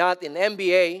degree, not in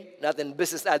MBA, not in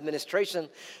business administration,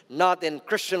 not in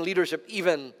Christian leadership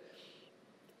even,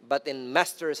 but in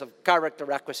masters of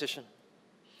character acquisition.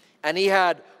 And he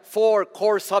had 4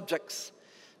 core subjects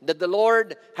that the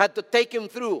Lord had to take him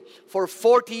through for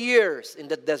 40 years in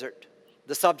the desert.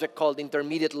 The subject called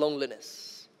intermediate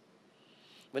loneliness.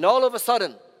 When all of a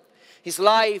sudden, his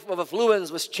life of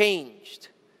affluence was changed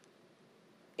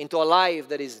into a life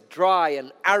that is dry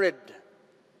and arid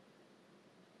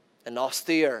and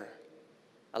austere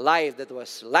a life that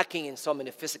was lacking in so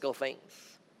many physical things.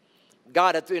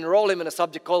 God had to enroll him in a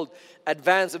subject called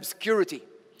advanced obscurity.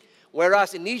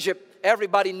 Whereas in Egypt,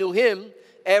 everybody knew him.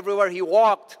 Everywhere he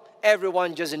walked,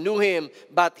 everyone just knew him.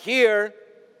 But here,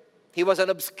 he was an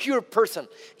obscure person.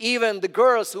 Even the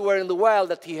girls who were in the well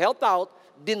that he helped out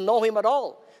didn't know him at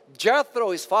all.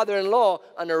 Jethro, his father-in-law,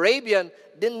 an Arabian,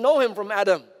 didn't know him from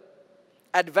Adam.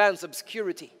 Advanced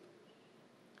obscurity.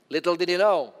 Little did he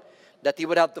know that he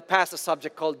would have to pass a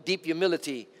subject called Deep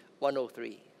Humility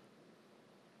 103.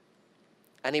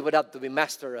 And he would have to be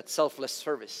master at selfless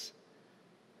service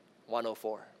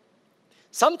 104.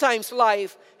 Sometimes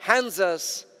life hands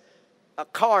us a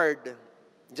card,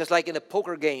 just like in a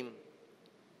poker game,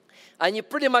 and you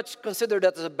pretty much consider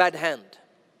that as a bad hand.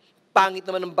 Pangit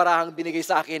naman ang barahang binigay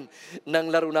sa akin ng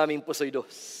laro naming Pusoy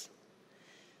Dos.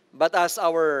 But as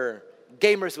our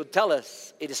gamers would tell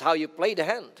us, it is how you play the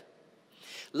hand.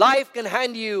 Life can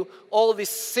hand you all these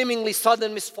seemingly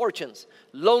sudden misfortunes,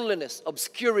 loneliness,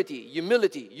 obscurity,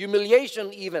 humility,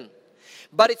 humiliation even.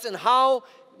 But it's in how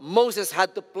Moses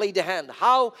had to play the hand,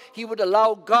 how he would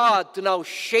allow God to now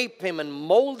shape him and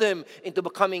mold him into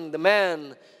becoming the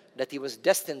man that he was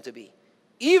destined to be.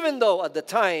 Even though at the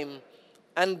time,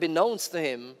 unbeknownst to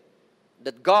him,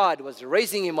 that God was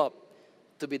raising him up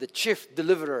to be the chief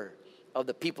deliverer of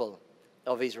the people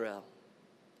of Israel.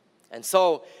 And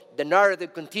so the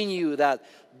narrative continues that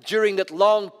during that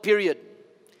long period,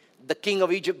 the king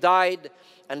of Egypt died,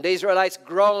 and the Israelites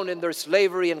groaned in their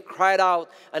slavery and cried out.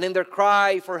 And in their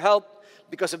cry for help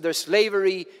because of their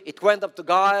slavery, it went up to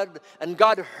God, and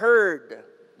God heard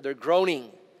their groaning.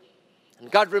 And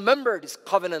God remembered his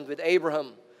covenant with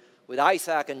Abraham, with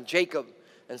Isaac and Jacob.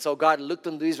 And so God looked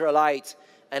on the Israelites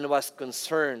and was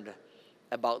concerned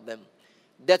about them.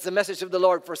 That's the message of the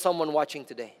Lord for someone watching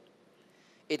today.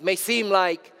 It may seem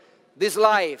like this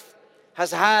life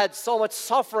has had so much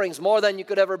sufferings, more than you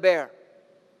could ever bear.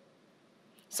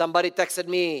 Somebody texted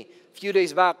me a few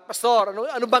days back, Pastor,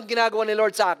 ano bang ginagawa ni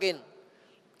Lord sa akin?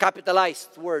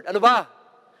 Capitalized word. Ano ba?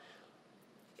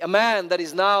 A man that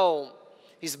is now,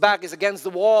 his back is against the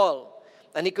wall,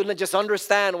 and he couldn't just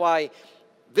understand why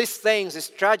these things, these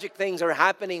tragic things are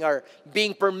happening, are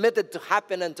being permitted to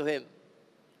happen unto him.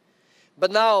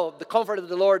 But now, the comfort of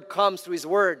the Lord comes through his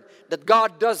word, that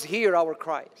God does hear our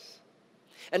cries,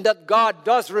 and that God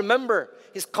does remember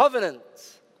his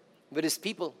covenants with his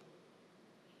people.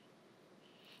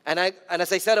 And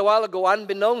as I said a while ago,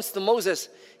 unbeknownst to Moses,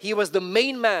 he was the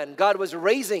main man God was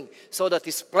raising so that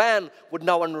his plan would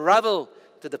now unravel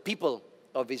to the people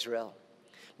of Israel.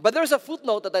 But there's a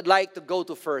footnote that I'd like to go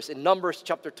to first in Numbers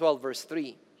chapter 12, verse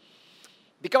 3.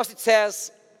 Because it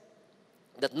says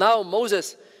that now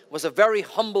Moses was a very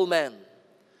humble man,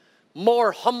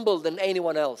 more humble than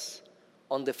anyone else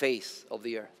on the face of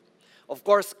the earth. Of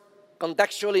course,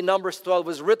 contextually, Numbers 12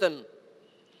 was written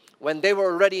when they were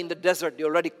already in the desert. They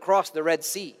already crossed the Red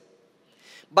Sea.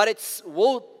 But it's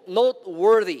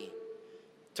noteworthy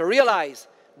to realize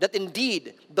that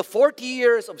indeed the 40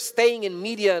 years of staying in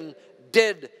Midian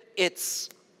did its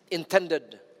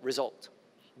intended result,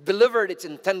 delivered its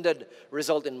intended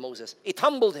result in Moses. It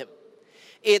humbled him.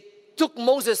 It took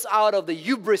Moses out of the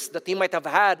hubris that he might have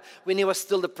had when he was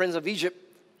still the prince of Egypt.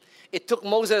 It took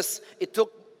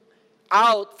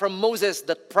out from Moses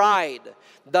that pride,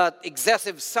 that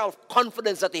excessive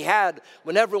self-confidence that he had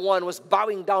when everyone was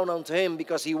bowing down unto him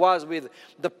because he was with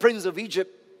the prince of Egypt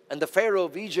and the Pharaoh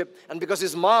of Egypt, and because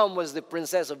his mom was the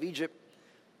princess of Egypt.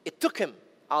 It took him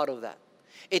out of that.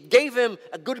 It gave him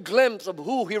a good glimpse of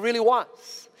who he really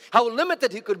was, how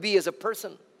limited he could be as a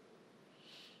person.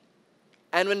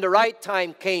 And when the right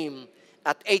time came,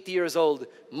 at 80 years old,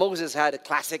 Moses had a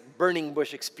classic burning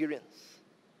bush experience.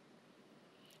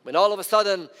 When all of a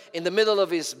sudden, in the middle of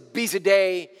his busy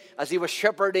day, as he was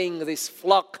shepherding this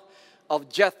flock of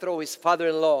Jethro, his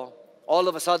father-in-law, all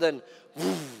of a sudden,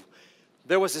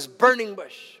 there was this burning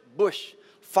bush.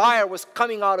 Fire was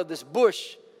coming out of this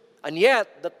bush, and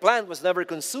yet the plant was never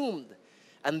consumed.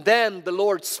 And then the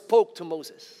Lord spoke to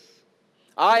Moses.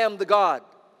 I am the God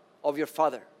of your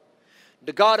father,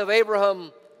 the God of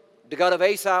Abraham, the God of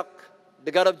Isaac,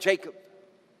 the God of Jacob.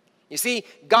 You see,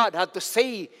 God had to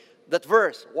say that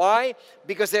verse. Why?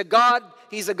 Because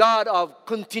He's a God of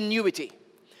continuity.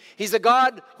 He's a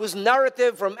God whose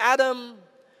narrative from Adam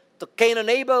to Cain and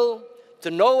Abel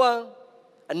to Noah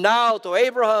and now to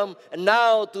Abraham and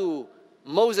now to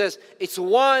Moses, it's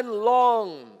one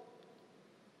long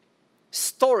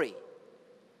story.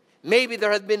 Maybe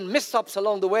there had been mishaps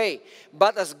along the way,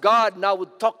 but as God now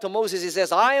would talk to Moses, he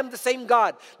says, I am the same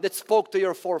God that spoke to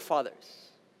your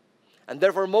forefathers. And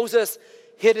therefore Moses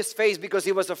hid his face because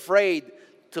he was afraid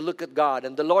to look at God.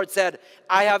 And the Lord said,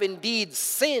 I have indeed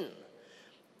seen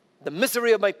the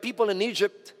misery of my people in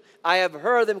Egypt. I have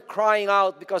heard them crying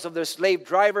out because of their slave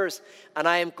drivers, and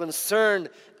I am concerned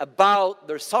about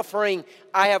their suffering.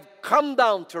 I have come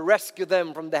down to rescue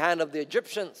them from the hand of the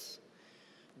Egyptians.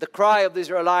 The cry of the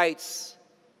Israelites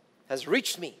has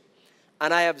reached me,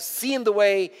 and I have seen the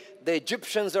way the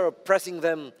Egyptians are oppressing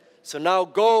them. So now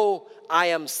go, I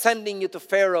am sending you to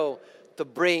Pharaoh to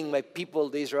bring my people,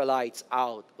 the Israelites,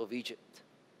 out of Egypt.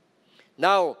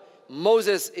 Now,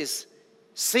 Moses is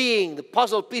seeing the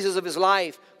puzzle pieces of his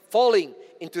life falling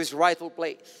into his rightful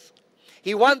place.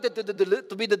 He wanted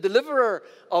to be the deliverer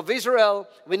of Israel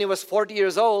when he was 40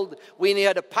 years old, when he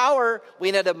had the power,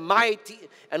 when he had the might,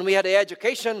 and we had the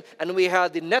education, and we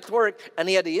had the network, and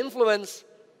he had the influence.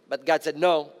 But God said,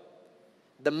 no.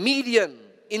 The Midian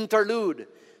interlude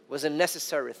was a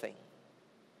necessary thing.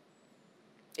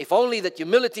 If only that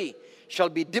humility shall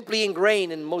be deeply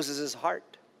ingrained in Moses'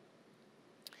 heart.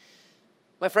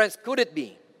 My friends, could it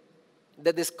be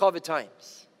that this COVID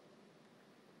times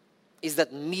is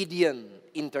that Midian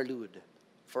interlude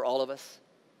for all of us?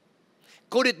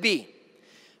 Could it be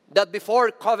that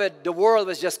before COVID, the world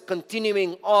was just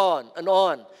continuing on,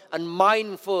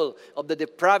 unmindful of the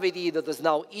depravity that is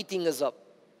now eating us up?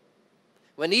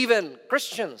 When even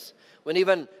Christians, when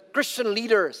even Christian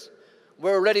leaders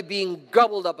were already being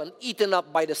gobbled up and eaten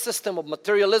up by the system of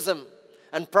materialism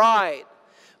and pride,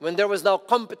 when there was now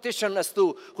competition as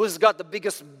to who's got the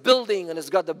biggest building and has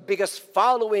got the biggest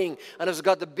following and has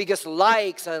got the biggest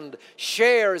likes and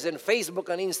shares in Facebook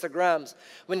and Instagrams,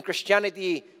 when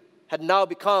Christianity had now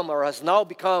become or has now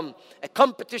become a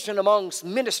competition amongst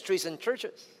ministries and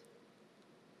churches.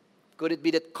 Could it be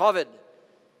that COVID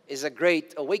is a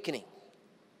great awakening,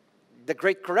 the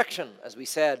great correction, as we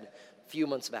said a few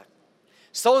months back?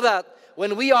 So that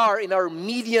when we are in our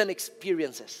Midian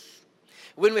experiences,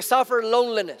 when we suffer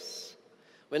loneliness,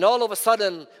 when all of a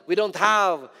sudden we don't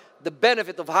have the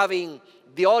benefit of having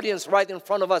the audience right in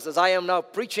front of us, as I am now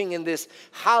preaching in this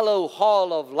hollow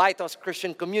hall of Lighthouse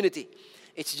Christian Community.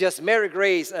 It's just Mary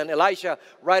Grace and Elisha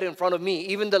right in front of me.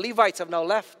 Even the Levites have now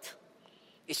left.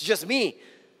 It's just me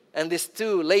and these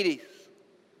two ladies.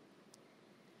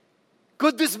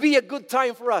 Could this be a good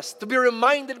time for us to be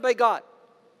reminded by God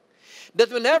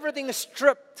that when everything is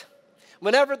stripped,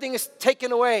 when everything is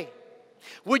taken away,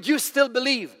 would you still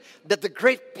believe that the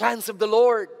great plans of the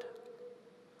Lord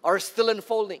are still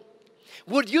unfolding?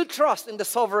 Would you trust in the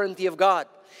sovereignty of God?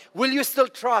 Will you still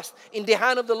trust in the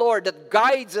hand of the Lord that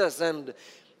guides us and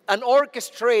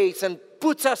orchestrates and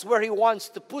puts us where He wants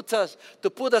to put us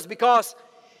because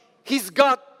He's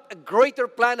got a greater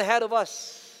plan ahead of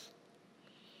us.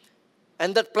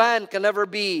 And that plan can never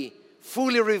be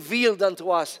fully revealed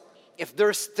unto us if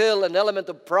there's still an element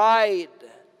of pride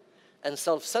and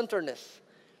self-centeredness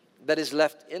that is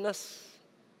left in us.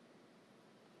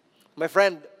 My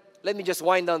friend, let me just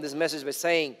wind down this message by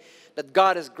saying that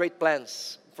God has great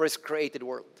plans for His created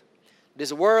world.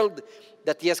 This world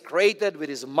that He has created with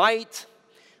His might,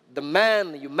 the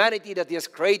humanity that He has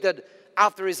created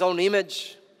after His own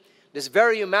image, this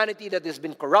very humanity that has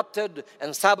been corrupted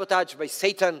and sabotaged by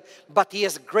Satan, but He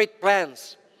has great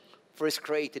plans for His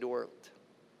created world.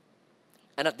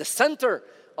 And at the center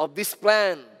of this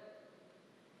plan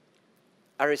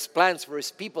are His plans for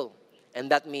His people,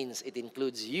 and that means it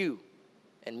includes you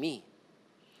and me.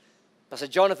 Pastor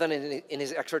Jonathan, in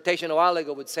his exhortation a while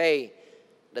ago, would say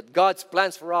that God's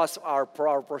plans for us are for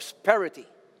our prosperity,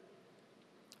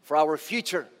 for our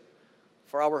future,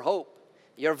 for our hope.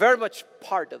 You're very much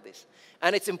part of this.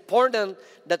 And it's important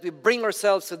that we bring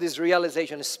ourselves to this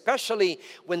realization, especially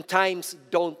when times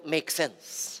don't make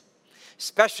sense.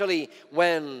 Especially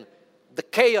when the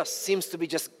chaos seems to be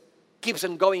just keeps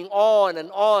on going on,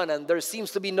 and there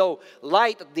seems to be no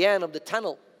light at the end of the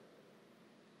tunnel.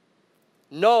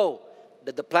 Know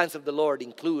that the plans of the Lord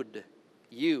include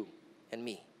you and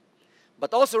me.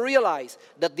 But also realize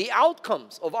that the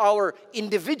outcomes of our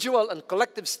individual and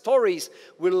collective stories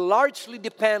will largely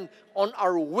depend on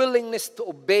our willingness to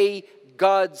obey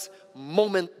God's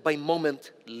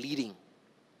moment-by-moment leading.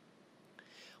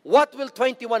 What will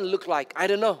 21 look like? I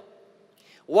don't know.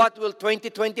 What will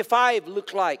 2025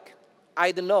 look like?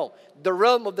 I don't know. The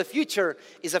realm of the future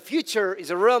is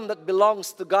a realm that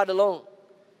belongs to God alone.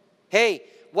 Hey,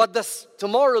 what does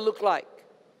tomorrow look like?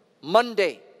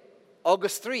 Monday,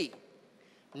 August 3.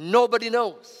 Nobody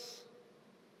knows.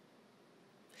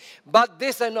 But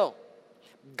this I know.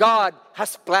 God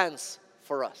has plans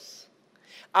for us.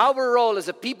 Our role as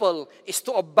a people is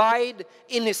to abide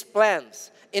in His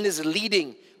plans, in His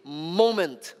leading,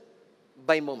 moment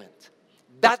by moment.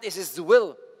 That is His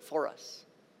will for us.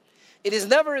 It is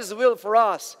never His will for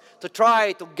us to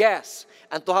try to guess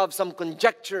and to have some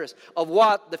conjectures of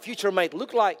what the future might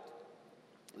look like.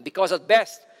 Because at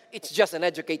best, it's just an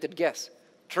educated guess.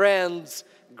 Trends,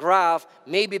 graph,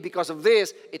 maybe because of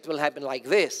this, it will happen like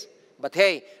this. But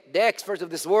hey, the experts of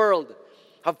this world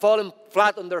have fallen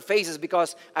flat on their faces,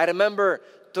 because I remember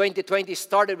 2020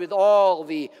 started with all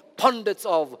the pundits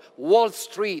of Wall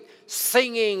Street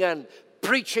singing and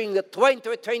preaching that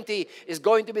 2020 is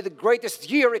going to be the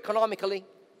greatest year economically.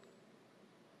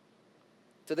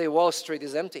 Today, Wall Street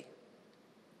is empty.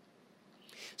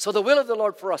 So the will of the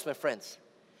Lord for us, my friends,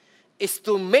 is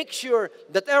to make sure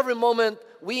that every moment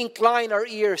we incline our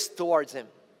ears towards Him.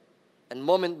 And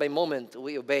moment by moment,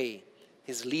 we obey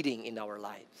His leading in our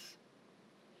lives.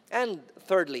 And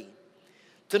thirdly,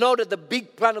 to know that the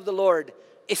big plan of the Lord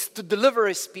is to deliver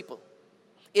His people.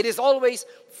 It is always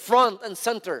front and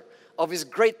center of His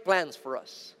great plans for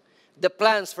us. The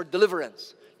plans for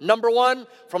deliverance. Number one,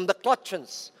 from the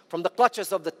clutches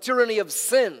of the tyranny of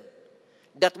sin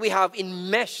that we have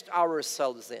enmeshed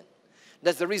ourselves in.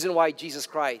 That's the reason why Jesus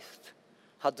Christ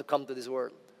had to come to this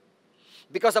world.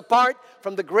 Because apart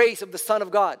from the grace of the Son of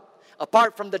God,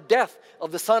 apart from the death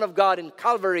of the Son of God in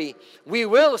Calvary, we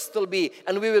will still be,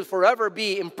 and we will forever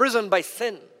be, imprisoned by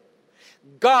sin.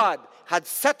 God had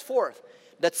set forth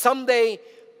that someday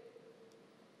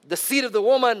the seed of the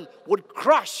woman would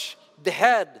crush the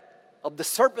head of the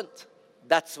serpent.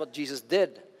 That's what Jesus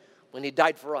did when He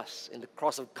died for us in the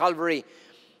cross of Calvary.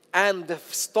 And the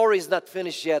story is not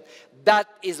finished yet. That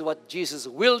is what Jesus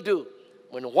will do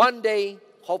when one day,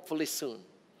 hopefully soon,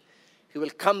 He will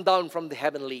come down from the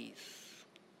heavenlies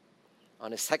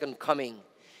on His second coming,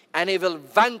 and He will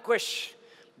vanquish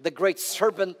the great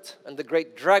serpent and the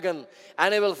great dragon,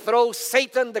 and He will throw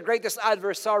Satan, the greatest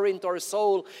adversary, into our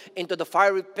soul, into the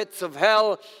fiery pits of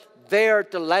hell, there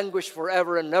to languish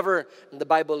forever and ever. And the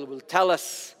Bible will tell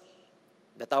us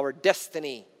that our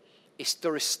destiny is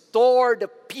to restore the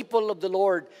people of the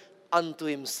Lord unto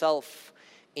Himself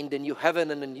in the new heaven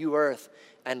and the new earth,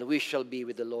 and we shall be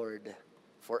with the Lord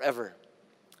forever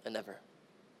and ever.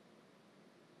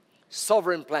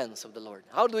 Sovereign plans of the Lord.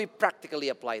 How do we practically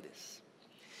apply this?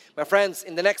 My friends,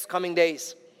 in the next coming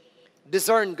days,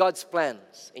 discern God's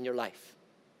plans in your life.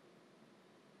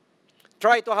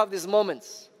 Try to have these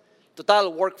moments.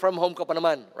 Total, work from home ka pa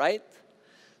naman, right?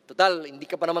 Total, hindi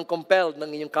ka pa naman compelled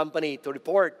ng inyong company to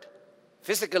report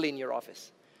physically in your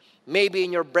office. Maybe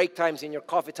in your break times, in your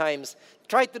coffee times,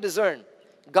 try to discern,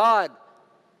 God,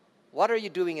 what are you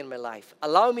doing in my life?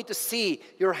 Allow me to see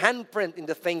your handprint in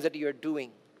the things that you're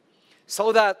doing,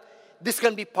 so that this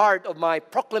can be part of my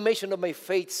proclamation of my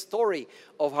faith story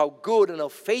of how good and how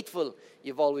faithful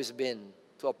you've always been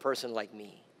to a person like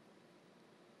me.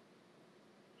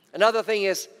 Another thing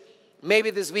is, maybe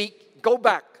this week, go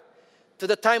back to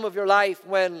the time of your life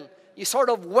when you sort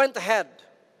of went ahead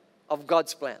of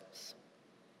God's plans,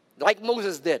 like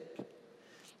Moses did.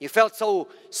 You felt so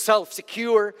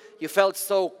self-secure. You felt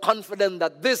so confident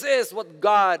that this is what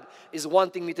God is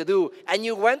wanting me to do. And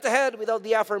you went ahead without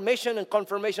the affirmation and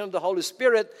confirmation of the Holy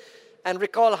Spirit, and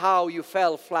recall how you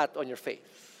fell flat on your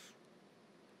faith.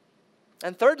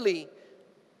 And thirdly,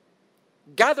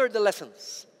 gather the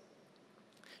lessons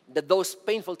that those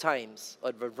painful times or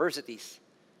adversities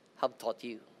have taught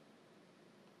you.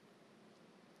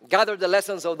 Gather the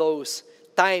lessons of those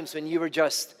times when you were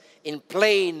just in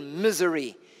plain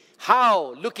misery.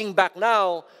 How, looking back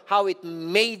now, how it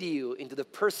made you into the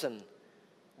person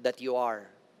that you are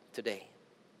today.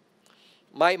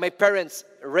 My parents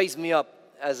raised me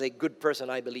up as a good person,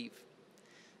 I believe.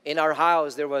 In our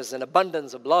house, there was an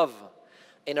abundance of love.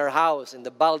 In our house, in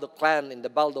the Baldo clan, in the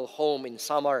Baldo home in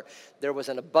Samar, there was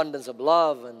an abundance of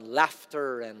love and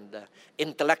laughter and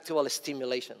intellectual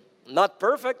stimulation. Not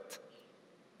perfect,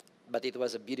 but it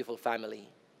was a beautiful family.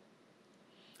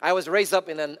 I was raised up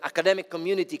in an academic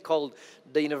community called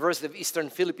the University of Eastern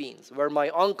Philippines, where my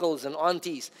uncles and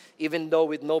aunties, even though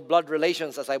with no blood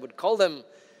relations, as I would call them,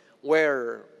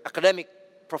 were academic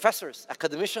professors,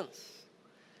 academicians.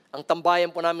 Ang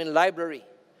tambayan po namin library,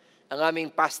 ang aming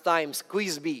pastimes,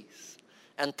 quiz bees,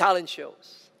 and talent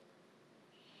shows.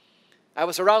 I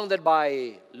was surrounded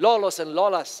by lolos and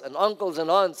lolas and uncles and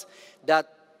aunts that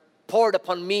poured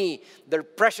upon me their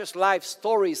precious life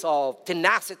stories of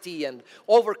tenacity and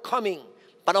overcoming.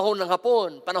 Panahon ng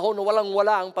hapon, panahon na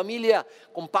walang-wala ang pamilya,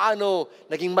 kung paano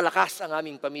naging malakas ang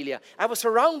aming pamilya. I was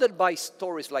surrounded by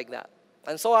stories like that.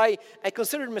 And so I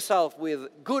considered myself with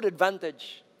good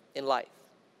advantage in life.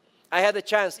 I had the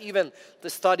chance even to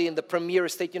study in the premier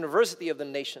state university of the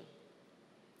nation.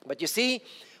 But you see,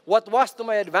 what was to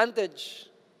my advantage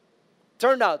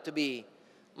turned out to be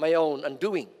my own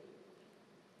undoing.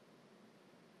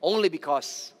 only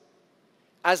because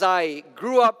as I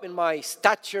grew up in my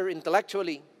stature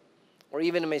intellectually, or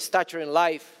even in my stature in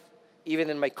life, even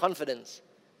in my confidence,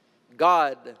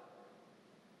 God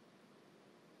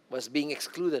was being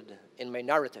excluded in my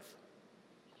narrative.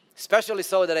 Especially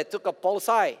so that I took up Pol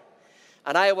Sci,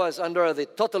 and I was under the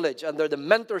tutelage, under the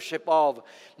mentorship of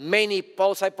many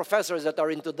Pol Sci professors that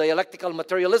are into dialectical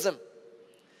materialism.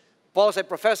 Pol Sci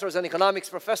professors and economics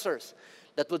professors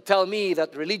that would tell me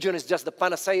that religion is just the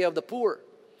panacea of the poor,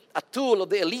 a tool of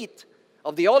the elite,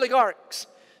 of the oligarchs,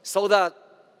 so that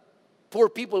poor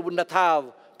people would not have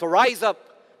to rise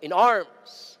up in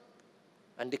arms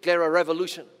and declare a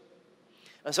revolution.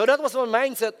 And so that was my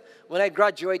mindset when I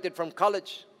graduated from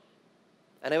college.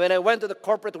 And when I went to the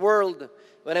corporate world,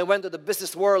 when I went to the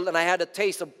business world, and I had a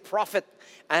taste of profit,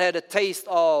 I had a taste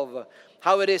of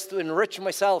how it is to enrich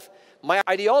myself, my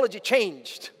ideology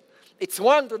changed. It's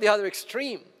one to the other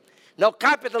extreme. Now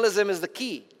capitalism is the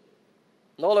key.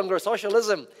 No longer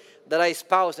socialism that I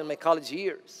espoused in my college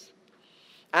years.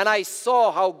 And I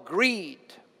saw how greed,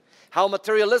 how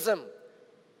materialism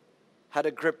had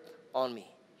a grip on me.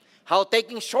 How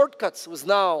taking shortcuts was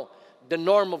now the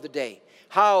norm of the day.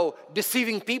 How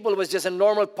deceiving people was just a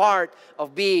normal part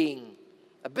of being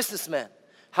a businessman.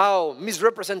 How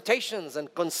misrepresentations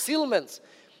and concealments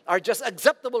are just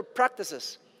acceptable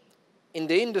practices in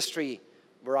the industry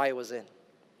where I was in.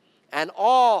 And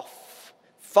off,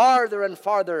 farther and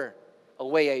farther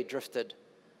away I drifted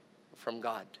from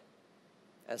God.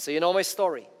 And so you know my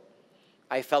story.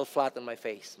 I fell flat on my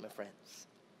face, my friends.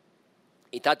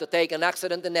 It had to take an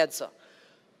accident in EDSA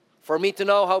for me to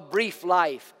know how brief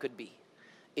life could be.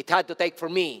 It had to take for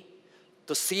me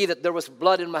to see that there was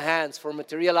blood in my hands, for me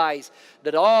to realize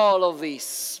that all of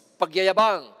this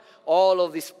pagyayabang, all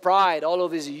of this pride, all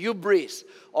of this hubris,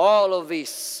 all of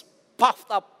this puffed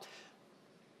up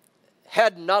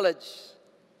head knowledge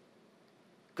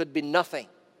could be nothing.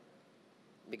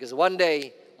 Because one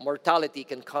day, mortality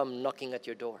can come knocking at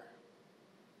your door.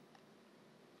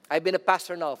 I've been a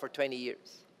pastor now for 20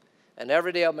 years. And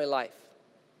every day of my life,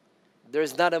 there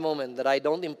is not a moment that I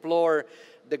don't implore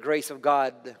the grace of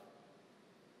God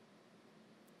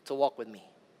to walk with me.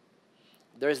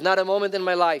 There is not a moment in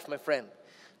my life, my friend,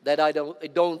 that I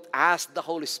don't ask the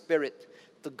Holy Spirit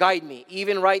to guide me.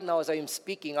 Even right now as I am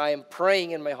speaking, I am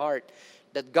praying in my heart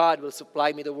that God will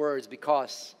supply me the words,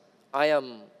 because I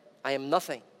am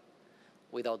nothing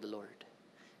without the Lord.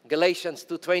 Galatians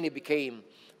 2:20 became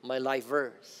my life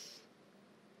verse.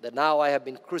 That now I have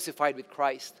been crucified with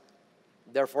Christ.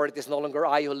 Therefore it is no longer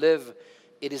I who live,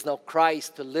 it is now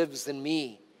Christ who lives in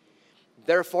me.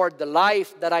 Therefore the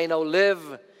life that I now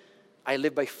live, I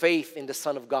live by faith in the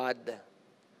Son of God,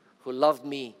 who loved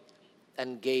me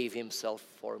and gave himself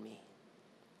for me.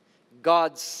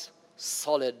 God's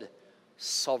solid,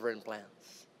 sovereign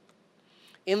plans.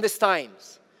 In these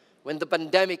times, when the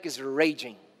pandemic is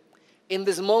raging, in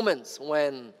these moments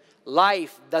when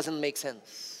life doesn't make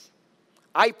sense,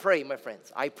 I pray, my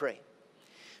friends, I pray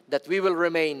that we will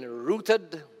remain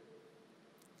rooted,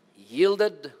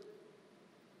 yielded,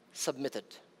 submitted,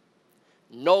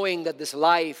 knowing that this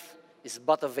life is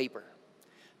but a vapor,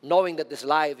 knowing that this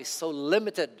life is so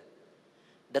limited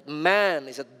that man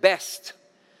is at best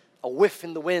a whiff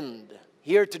in the wind,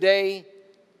 here today,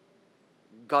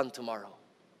 gone tomorrow.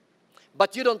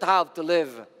 But you don't have to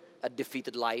live a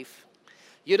defeated life.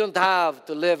 You don't have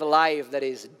to live a life that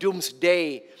is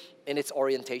doomsday in its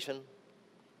orientation.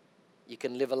 You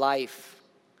can live a life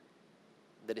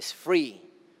that is free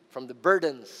from the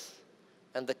burdens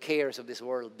and the cares of this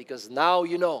world, because now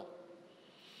you know,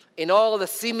 in all the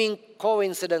seeming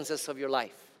coincidences of your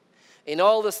life, in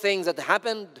all the things that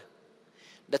happened,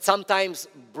 that sometimes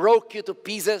broke you to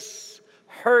pieces,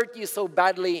 hurt you so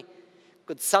badly,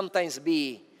 could sometimes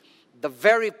be the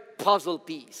very puzzle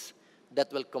piece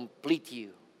that will complete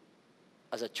you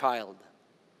as a child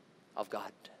of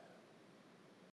God.